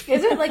age.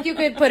 Is it like you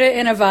could put it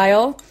in a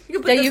vial? You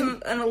could put this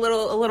in a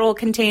little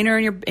container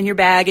in your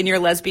bag, in your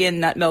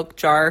lesbian nut milk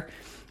jar,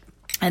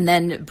 and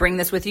then bring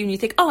this with you. And you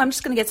think, I'm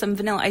just going to get some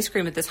vanilla ice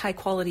cream at this high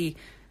quality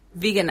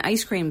vegan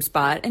ice cream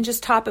spot, and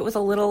just top it with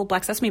a little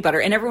black sesame butter.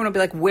 And everyone will be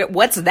like,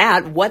 "What's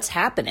that? What's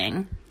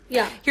happening?"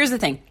 Yeah. Here's the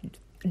thing.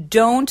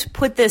 Don't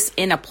put this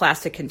in a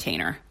plastic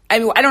container. I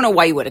mean, I don't know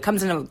why you would. It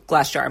comes in a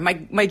glass jar.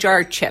 My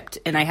jar chipped,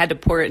 and I had to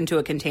pour it into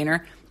a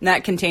container. And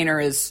that container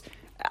is,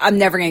 I'm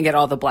never going to get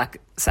all the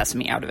black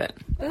sesame out of it.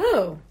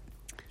 Oh.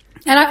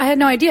 And I had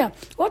no idea.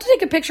 We'll have to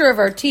take a picture of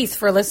our teeth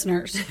for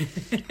listeners.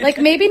 Like,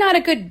 maybe not a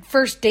good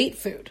first date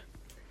food.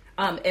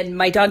 And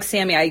my dog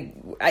Sammy,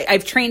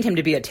 I've trained him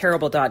to be a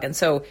terrible dog, and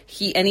so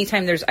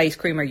anytime there's ice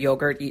cream or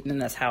yogurt eaten in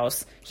this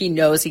house, he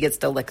knows he gets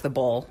to lick the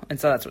bowl, and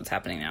so that's what's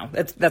happening now.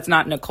 That's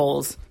not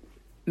Nicole's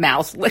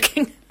mouth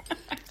licking.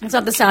 It's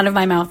not the sound of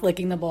my mouth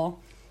licking the bowl.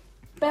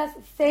 Beth,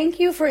 thank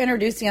you for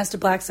introducing us to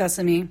black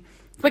sesame.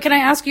 But can I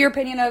ask your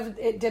opinion of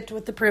it dipped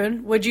with the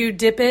prune? Would you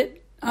dip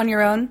it on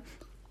your own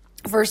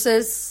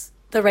versus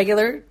the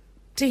regular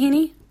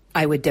tahini?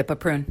 I would dip a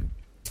prune.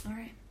 All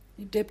right,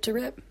 you dip to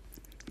rip.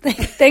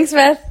 Thanks,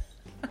 Beth.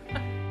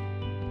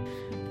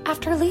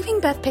 After leaving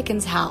Beth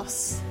Pickens'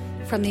 house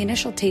from the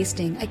initial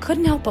tasting, I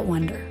couldn't help but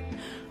wonder,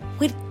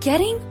 would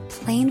getting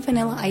plain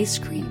vanilla ice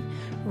cream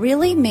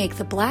really make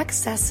the black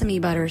sesame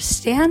butter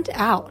stand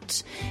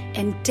out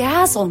and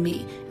dazzle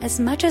me as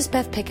much as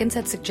Beth Pickens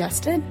had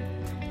suggested?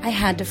 I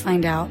had to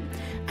find out.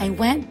 I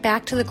went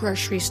back to the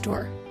grocery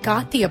store,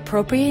 got the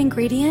appropriate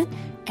ingredient,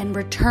 and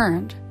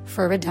returned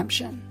for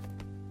redemption.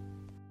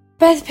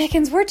 Beth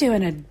Pickens, we're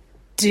doing a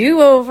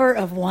do-over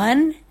of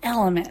one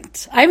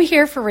element. I'm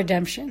here for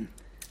redemption.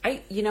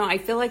 I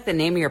feel like the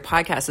name of your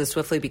podcast is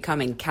swiftly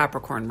becoming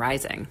Capricorn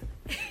Rising.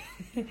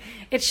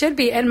 It should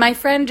be. And my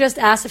friend just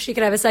asked if she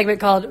could have a segment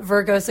called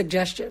Virgo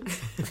Suggestions.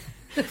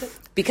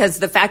 Because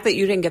the fact that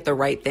you didn't get the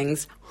right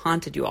things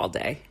haunted you all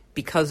day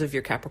because of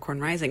your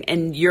Capricorn Rising.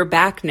 And you're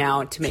back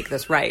now to make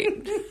this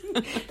right.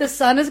 The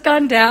sun has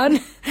gone down.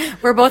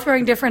 We're both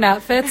wearing different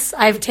outfits.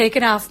 I've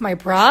taken off my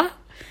bra,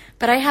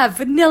 but I have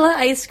vanilla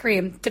ice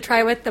cream to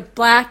try with the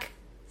black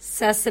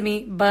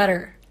sesame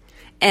butter.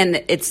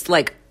 And it's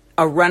like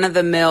a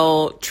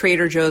run-of-the-mill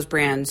Trader Joe's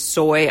brand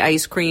soy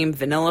ice cream,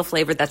 vanilla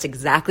flavored. That's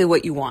exactly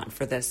what you want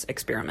for this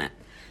experiment.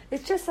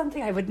 It's just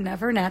something I would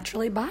never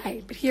naturally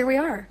buy, but here we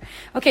are.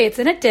 Okay, it's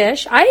in a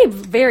dish. I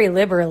very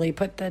liberally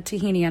put the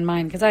tahini on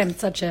mine because I'm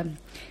such a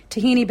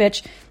tahini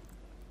bitch.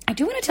 I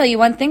do want to tell you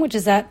one thing, which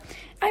is that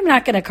I'm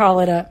not going to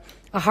call it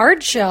a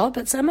hard shell,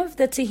 but some of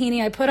the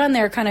tahini I put on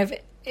there kind of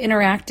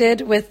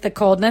interacted with the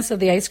coldness of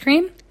the ice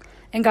cream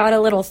and got a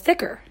little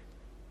thicker.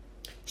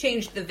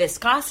 Changed the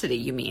viscosity,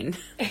 you mean?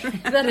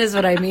 That is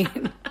what I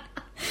mean.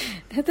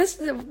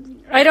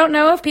 I don't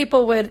know if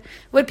people would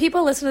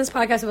people listen to this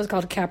podcast if it was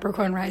called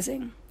Capricorn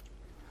Rising.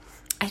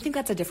 I think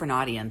that's a different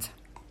audience.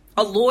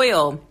 A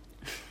loyal,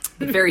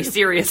 but very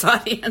serious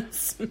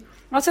audience.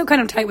 Also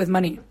kind of tight with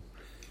money.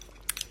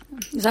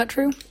 Is that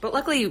true? But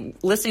luckily,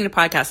 listening to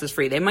podcasts is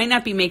free. They might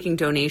not be making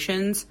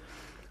donations,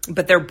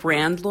 but they're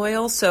brand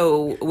loyal.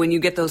 So when you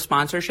get those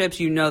sponsorships,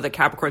 you know that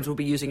Capricorns will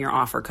be using your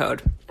offer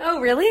code.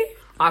 Oh, really?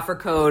 Offer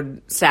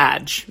code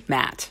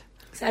SAGMAT.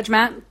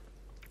 SAGMAT.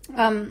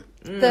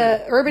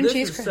 The urban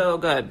cheese This is so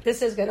good.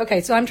 This is good. Okay,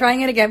 so I'm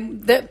trying it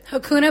again. The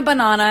Hakuna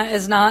banana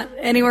is not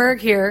anywhere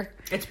here.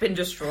 It's been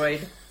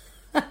destroyed.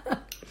 Okay.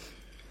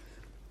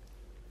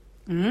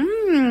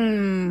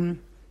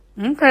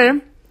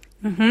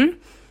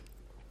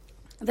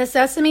 The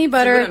sesame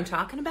butter. See what I'm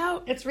talking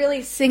about? It's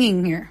really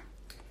singing here.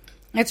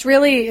 It's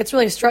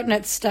really strutting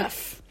its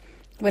stuff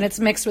when it's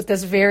mixed with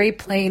this very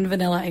plain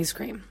vanilla ice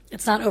cream.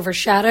 It's not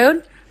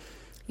overshadowed.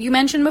 You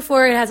mentioned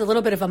before it has a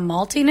little bit of a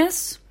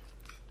maltiness.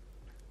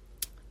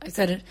 I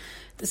said it.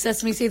 The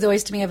sesame seeds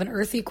always to me have an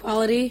earthy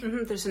quality.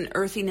 Mm-hmm. There's an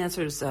earthiness.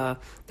 There's a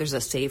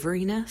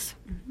savoriness.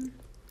 Mm-hmm.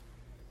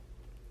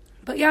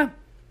 But yeah.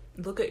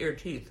 Look at your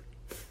teeth.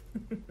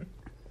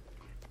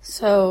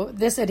 So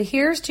this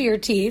adheres to your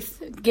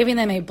teeth, giving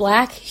them a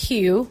black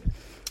hue,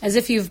 as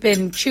if you've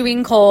been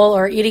chewing coal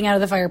or eating out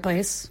of the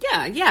fireplace.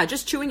 Yeah,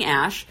 just chewing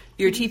ash.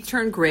 Your teeth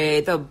turn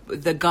gray.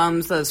 The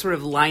gums, the sort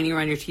of lining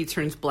around your teeth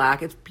turns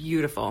black. It's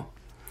beautiful.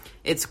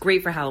 It's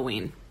great for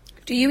Halloween.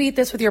 Do you eat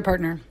this with your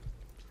partner?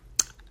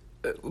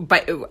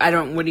 What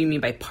do you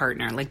mean by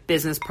partner? Like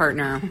business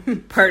partner?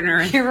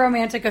 Partner? Your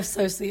romantic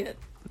associate.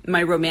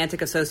 My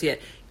romantic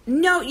associate.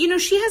 No,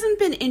 she hasn't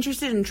been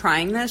interested in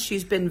trying this.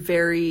 She's been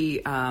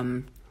very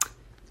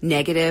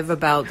negative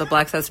about the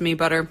black sesame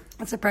butter.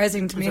 That's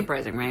surprising to me.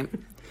 Surprising, right?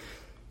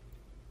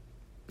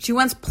 She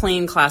wants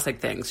plain classic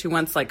things. She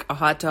wants like a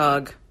hot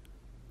dog,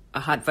 a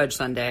hot fudge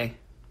sundae.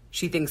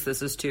 She thinks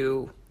this is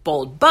too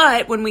bold.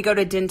 But when we go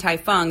to Din Tai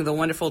Fung, the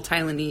wonderful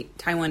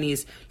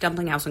Taiwanese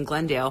dumpling house in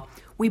Glendale,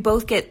 we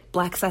both get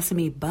black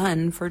sesame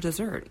bun for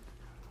dessert.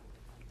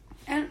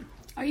 And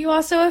are you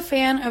also a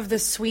fan of the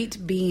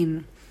sweet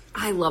bean?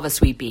 I love a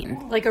sweet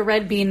bean. Like a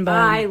red bean bun.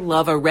 I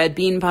love a red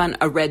bean bun,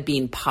 a red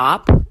bean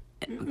pop.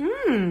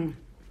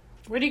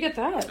 Where do you get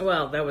that?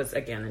 Well, that was,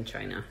 again, in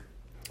China.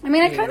 I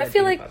mean, I kind of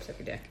feel like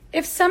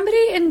if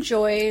somebody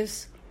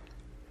enjoys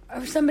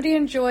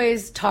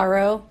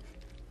taro,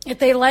 if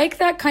they like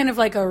that kind of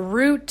like a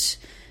root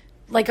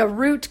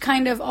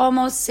kind of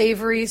almost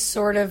savory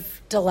sort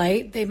of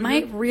delight, they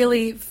might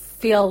really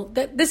feel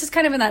that this is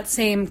kind of in that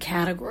same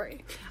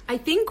category. I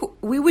think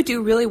we would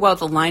do really well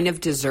with a line of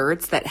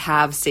desserts that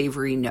have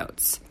savory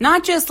notes.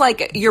 Not just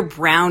like your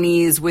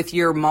brownies with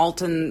your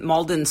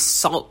Malden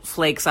salt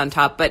flakes on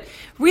top, but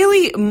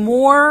really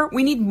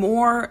we need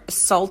more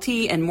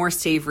salty and more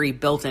savory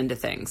built into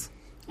things.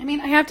 I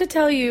mean, I have to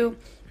tell you,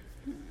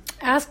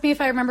 ask me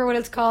if I remember what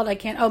it's called. I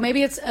can't. Oh,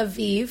 maybe it's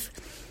Aviv.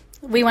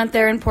 We went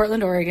there in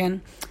Portland,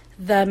 Oregon,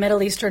 the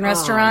Middle Eastern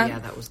restaurant. Yeah,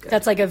 that was good.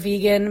 That's like a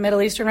vegan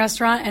Middle Eastern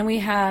restaurant. And we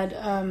had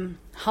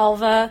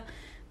halva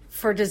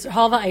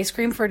ice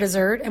cream for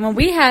dessert. And when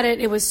we had it,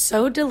 it was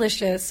so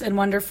delicious and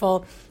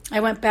wonderful.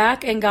 I went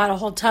back and got a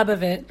whole tub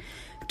of it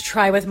to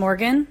try with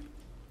Morgan.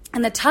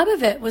 And the tub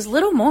of it was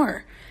little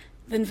more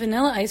than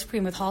vanilla ice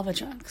cream with halva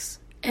chunks.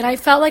 And I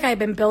felt like I'd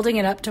been building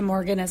it up to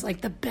Morgan as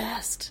like the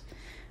best,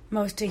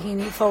 most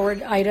tahini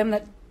forward item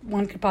that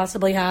one could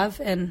possibly have.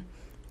 And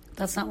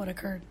that's not what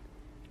occurred.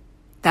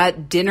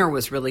 That dinner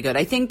was really good.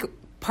 I think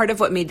part of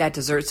what made that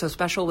dessert so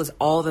special was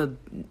all the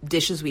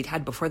dishes we'd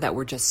had before that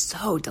were just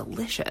so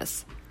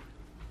delicious.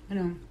 I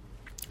know.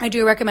 I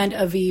do recommend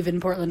Aviv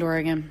in Portland,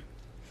 Oregon.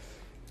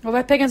 What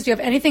about Pickens? Do you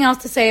have anything else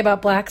to say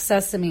about black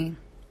sesame?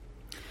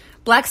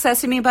 Black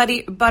sesame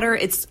butter,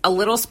 it's a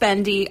little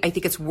spendy. I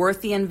think it's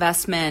worth the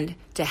investment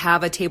to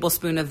have a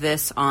tablespoon of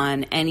this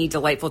on any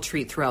delightful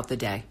treat throughout the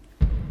day.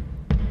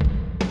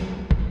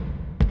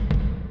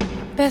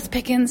 Beth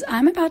Pickens,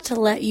 I'm about to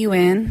let you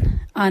in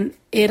on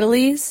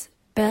Italy's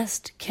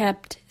best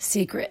kept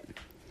secret.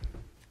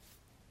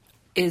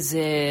 Does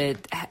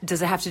it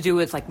have to do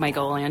with like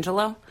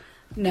Michelangelo?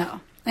 No,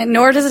 and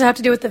nor does it have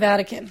to do with the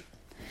Vatican.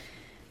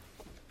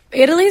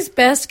 Italy's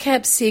best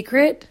kept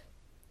secret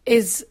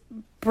is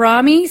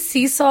Brahmi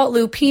sea salt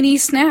lupini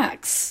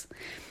snacks.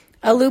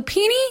 A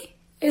lupini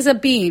is a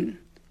bean.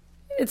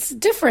 It's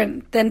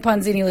different than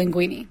panzini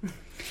linguini.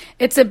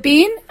 It's a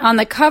bean. On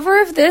the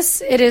cover of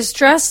this, it is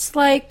dressed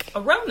like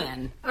A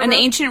Roman. An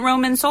ancient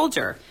Roman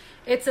soldier.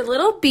 It's a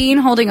little bean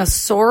holding a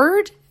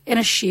sword and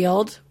a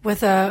shield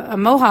with a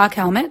mohawk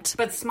helmet.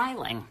 But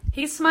smiling.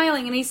 He's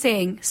smiling and he's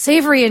saying,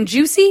 savory and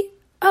juicy?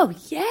 Oh,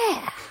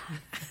 yeah.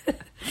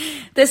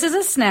 This is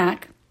a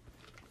snack.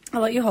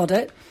 I'll let you hold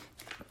it.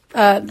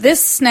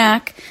 This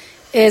snack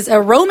is a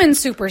Roman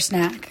super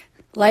snack.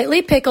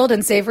 Lightly pickled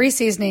in savory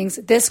seasonings,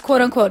 this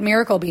quote-unquote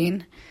miracle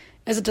bean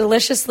is a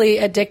deliciously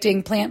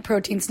addicting plant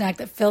protein snack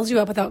that fills you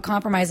up without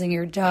compromising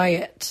your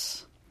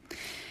diet.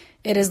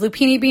 It is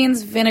lupini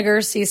beans,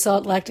 vinegar, sea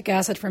salt, lactic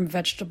acid from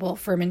vegetable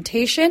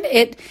fermentation.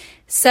 It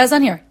says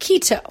on here,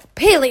 keto,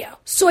 paleo,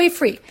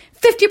 soy-free,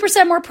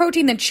 50% more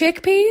protein than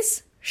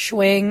chickpeas.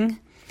 Schwing.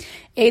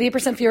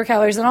 80% fewer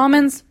calories than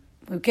almonds.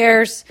 Who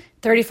cares?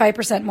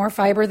 35% more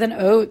fiber than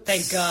oats.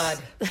 Thank God.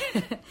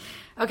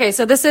 Okay,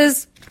 so this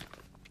is...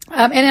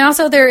 and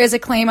also there is a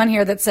claim on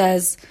here that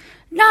says,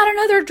 not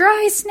another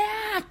dry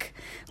snack.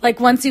 Like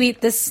once you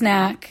eat this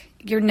snack,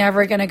 you're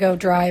never going to go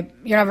dry.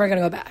 You're never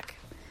going to go back.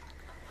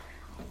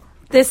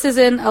 This is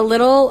in a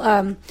little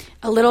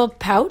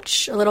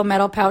pouch, a little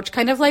metal pouch,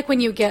 kind of like when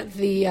you get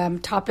the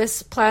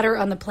tapas platter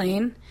on the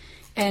plane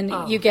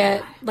and you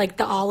get like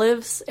the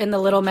olives in the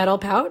little metal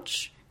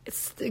pouch.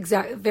 It's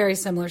very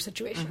similar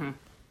situation. Mm-hmm.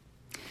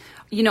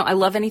 You know, I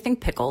love anything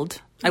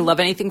pickled. I love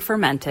anything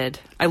fermented.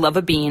 I love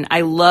a bean.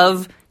 I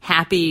love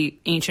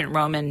happy ancient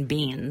Roman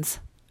beans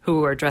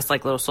who are dressed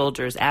like little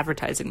soldiers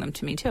advertising them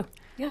to me too.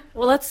 Yeah.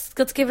 Well, let's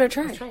give it a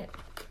try. Let's try it.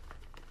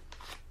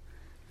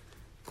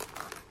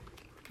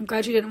 I'm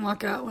glad you didn't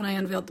walk out when I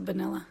unveiled the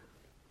vanilla.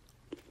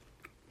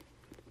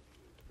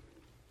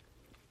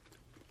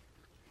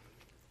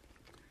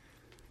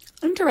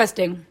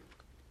 Interesting.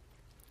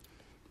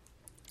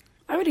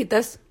 I would eat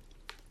this.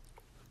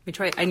 We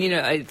try. I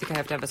think I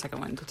have to have a second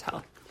one to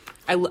tell.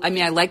 I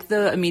mean, I like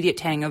the immediate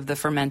tang of the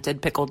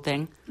fermented pickled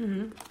thing.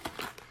 Mm-hmm.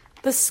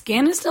 The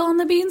skin is still on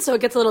the bean, so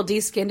it gets a little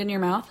de-skinned in your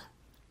mouth.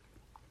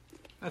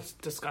 That's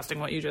disgusting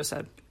what you just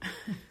said.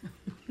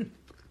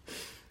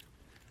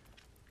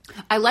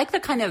 I like the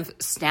kind of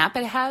snap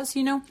it has,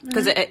 you know,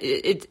 because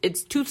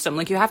it's toothsome.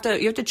 Like you have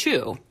to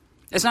chew.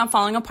 It's not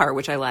falling apart,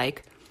 which I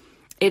like.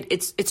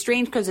 It's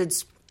strange because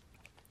it's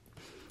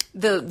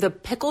the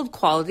pickled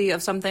quality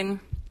of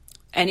something,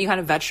 any kind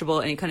of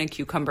vegetable, any kind of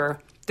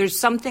cucumber.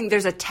 There's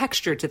a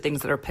texture to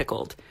things that are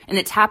pickled, and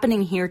it's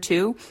happening here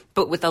too,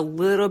 but with a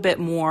little bit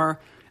more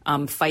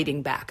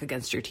fighting back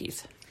against your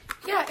teeth.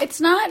 Yeah,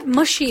 it's not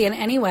mushy in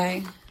any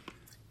way.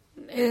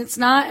 It's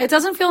not. It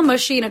doesn't feel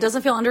mushy and it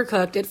doesn't feel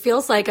undercooked. It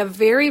feels like a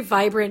very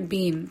vibrant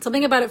bean.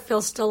 Something about it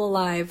feels still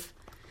alive,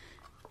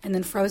 and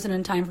then frozen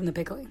in time from the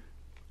pickling.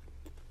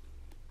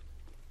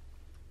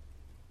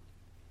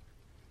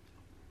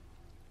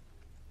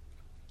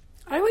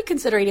 I would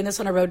consider eating this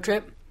on a road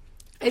trip.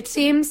 It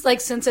seems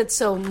like since it's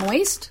so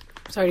moist,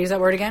 sorry to use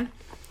that word again,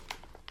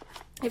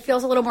 it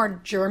feels a little more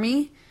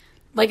germy.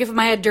 Like if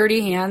I had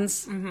dirty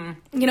hands, you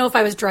know, if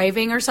I was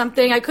driving or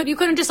something, you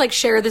couldn't just like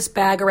share this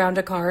bag around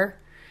a car.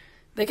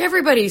 Like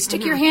everybody,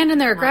 stick your hand in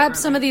there, grab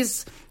some of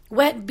these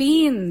wet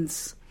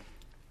beans.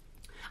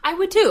 I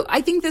would too.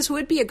 I think this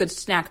would be a good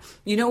snack.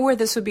 You know where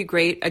this would be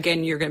great?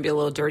 Again, you're going to be a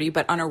little dirty,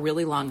 but on a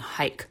really long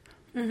hike.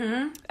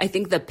 Mm-hmm. I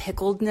think the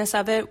pickledness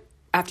of it,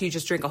 after you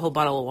just drink a whole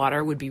bottle of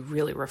water, would be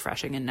really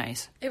refreshing and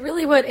nice. It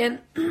really would. And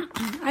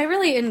I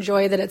really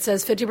enjoy that it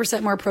says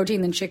 50% more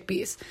protein than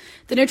chickpeas.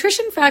 The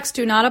nutrition facts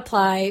do not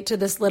apply to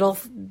this little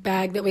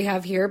bag that we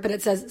have here, but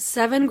it says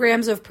 7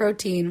 grams of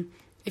protein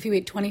if you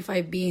eat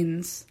 25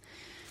 beans.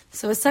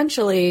 So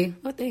essentially,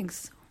 oh,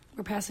 thanks.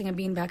 We're passing a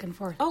bean back and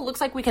forth. Oh,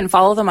 looks like we can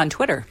follow them on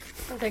Twitter.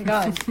 Oh, thank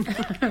God.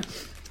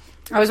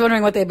 I was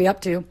wondering what they'd be up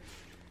to.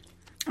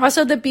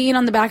 Also, the bean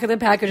on the back of the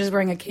package is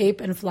wearing a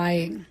cape and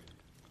flying.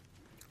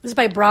 This is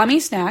by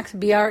Brahmi Snacks,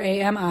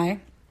 Brami.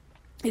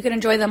 You can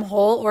enjoy them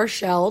whole or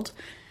shelled.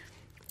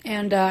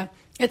 And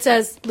it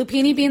says,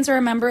 lupini beans are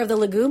a member of the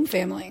legume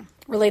family,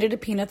 related to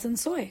peanuts and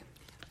soy.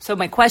 So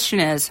my question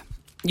is,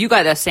 you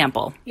got a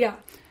sample. Yeah.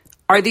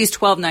 Are these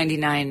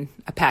 $12.99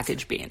 a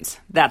package beans?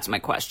 That's my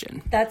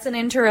question. That's an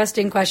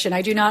interesting question.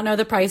 I do not know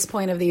the price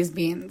point of these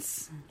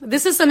beans.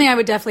 This is something I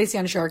would definitely see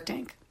on Shark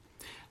Tank.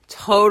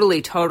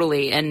 Totally,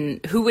 totally.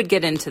 And who would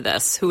get into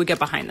this? Who would get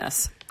behind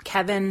this?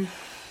 Kevin?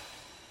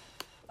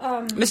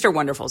 Mr.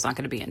 Wonderful's not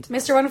going to be into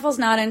this. Mr. Wonderful's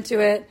not into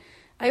it.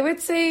 I would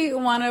say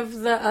one of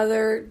the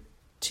other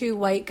 2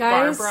 white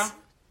guys.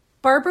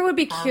 Barbara would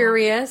be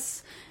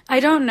curious.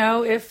 I don't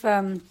know if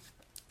the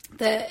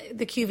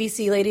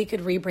QVC lady could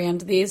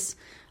rebrand these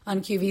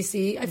on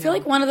QVC. I feel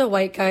like one of the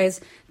white guys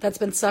that's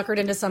been suckered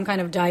into some kind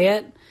of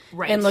diet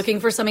and looking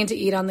for something to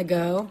eat on the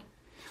go.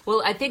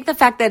 Well, I think the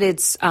fact that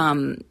it's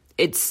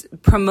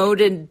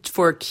promoted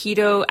for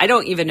keto. I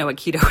don't even know what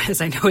keto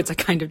is. I know it's a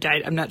kind of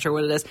diet. I'm not sure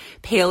what it is.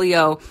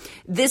 Paleo.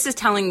 This is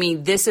telling me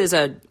this is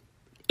a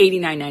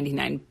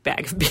 $89.99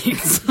 bag of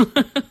beans.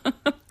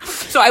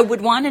 So I would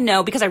want to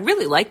know, because I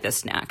really like this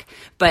snack,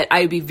 but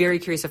I would be very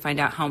curious to find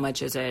out how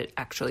much is it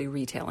actually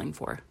retailing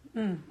for.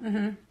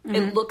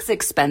 It looks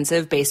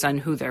expensive based on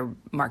who they're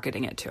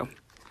marketing it to.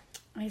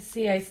 I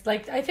see. I feel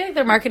like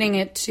they're marketing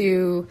it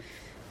to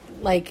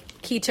like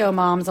keto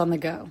moms on the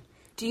go.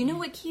 Do you know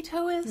what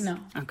keto is? No.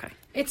 Okay.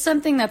 It's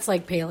something that's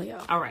like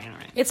paleo. All right.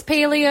 It's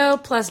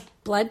paleo plus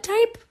blood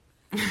type?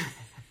 I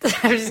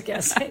was just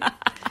guessing.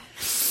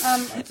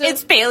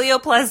 It's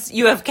paleo plus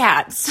you have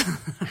cats.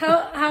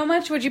 How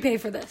much would you pay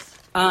for this?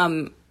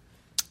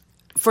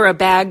 For a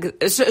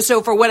bag,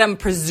 so for what I'm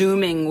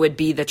presuming would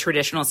be the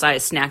traditional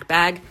size snack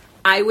bag,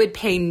 I would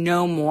pay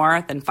no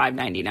more than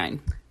 $5.99.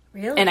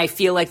 Really? And I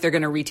feel like they're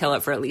going to retail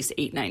it for at least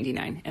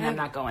 $8.99, and I'm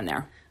not going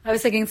there. I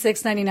was thinking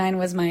 $6.99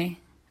 was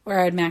where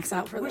I'd max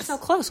out for We're this. so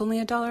close, only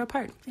 $1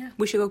 apart. Yeah.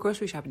 We should go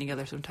grocery shopping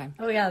together sometime.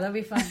 Oh yeah, that'd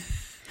be fun.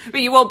 But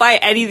you won't buy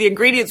any of the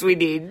ingredients we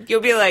need. You'll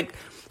be like,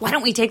 why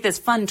don't we take this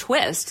fun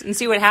twist and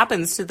see what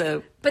happens to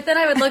the... But then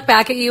I would look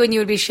back at you and you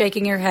would be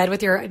shaking your head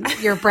with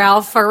your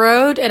brow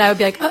furrowed, and I would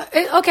be like,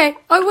 okay,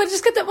 we'll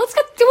get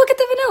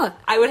the vanilla.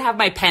 I would have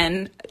my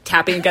pen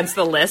tapping against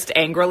the list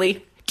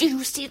angrily. Do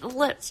you see the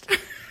list?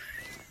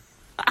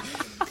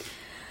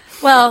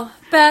 Well,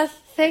 Beth,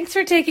 thanks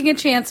for taking a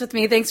chance with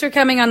me. Thanks for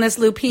coming on this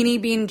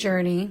lupini bean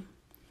journey.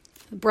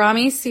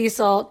 Brahmi sea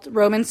salt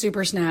Roman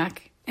super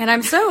snack. And I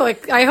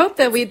hope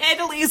that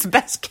Italy's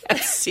best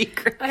kept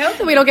secret. I hope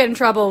that we don't get in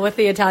trouble with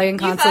the Italian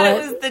consulate.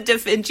 You thought it was the Da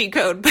Vinci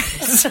Code, but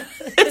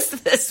it's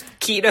this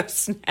keto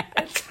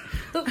snack.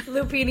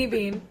 Lupini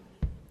bean.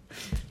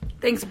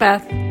 Thanks,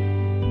 Beth.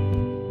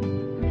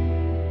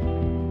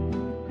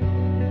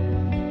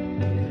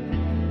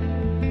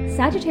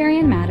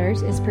 Sagittarian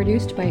Matters is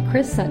produced by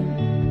Chris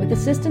Sutton, with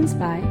assistance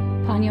by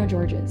Panyo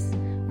Georges.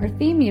 Our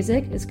theme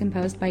music is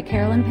composed by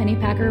Carolyn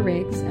Pennypacker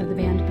Riggs of the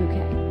band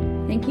Bouquet.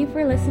 Thank you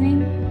for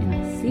listening, and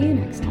I'll see you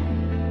next time.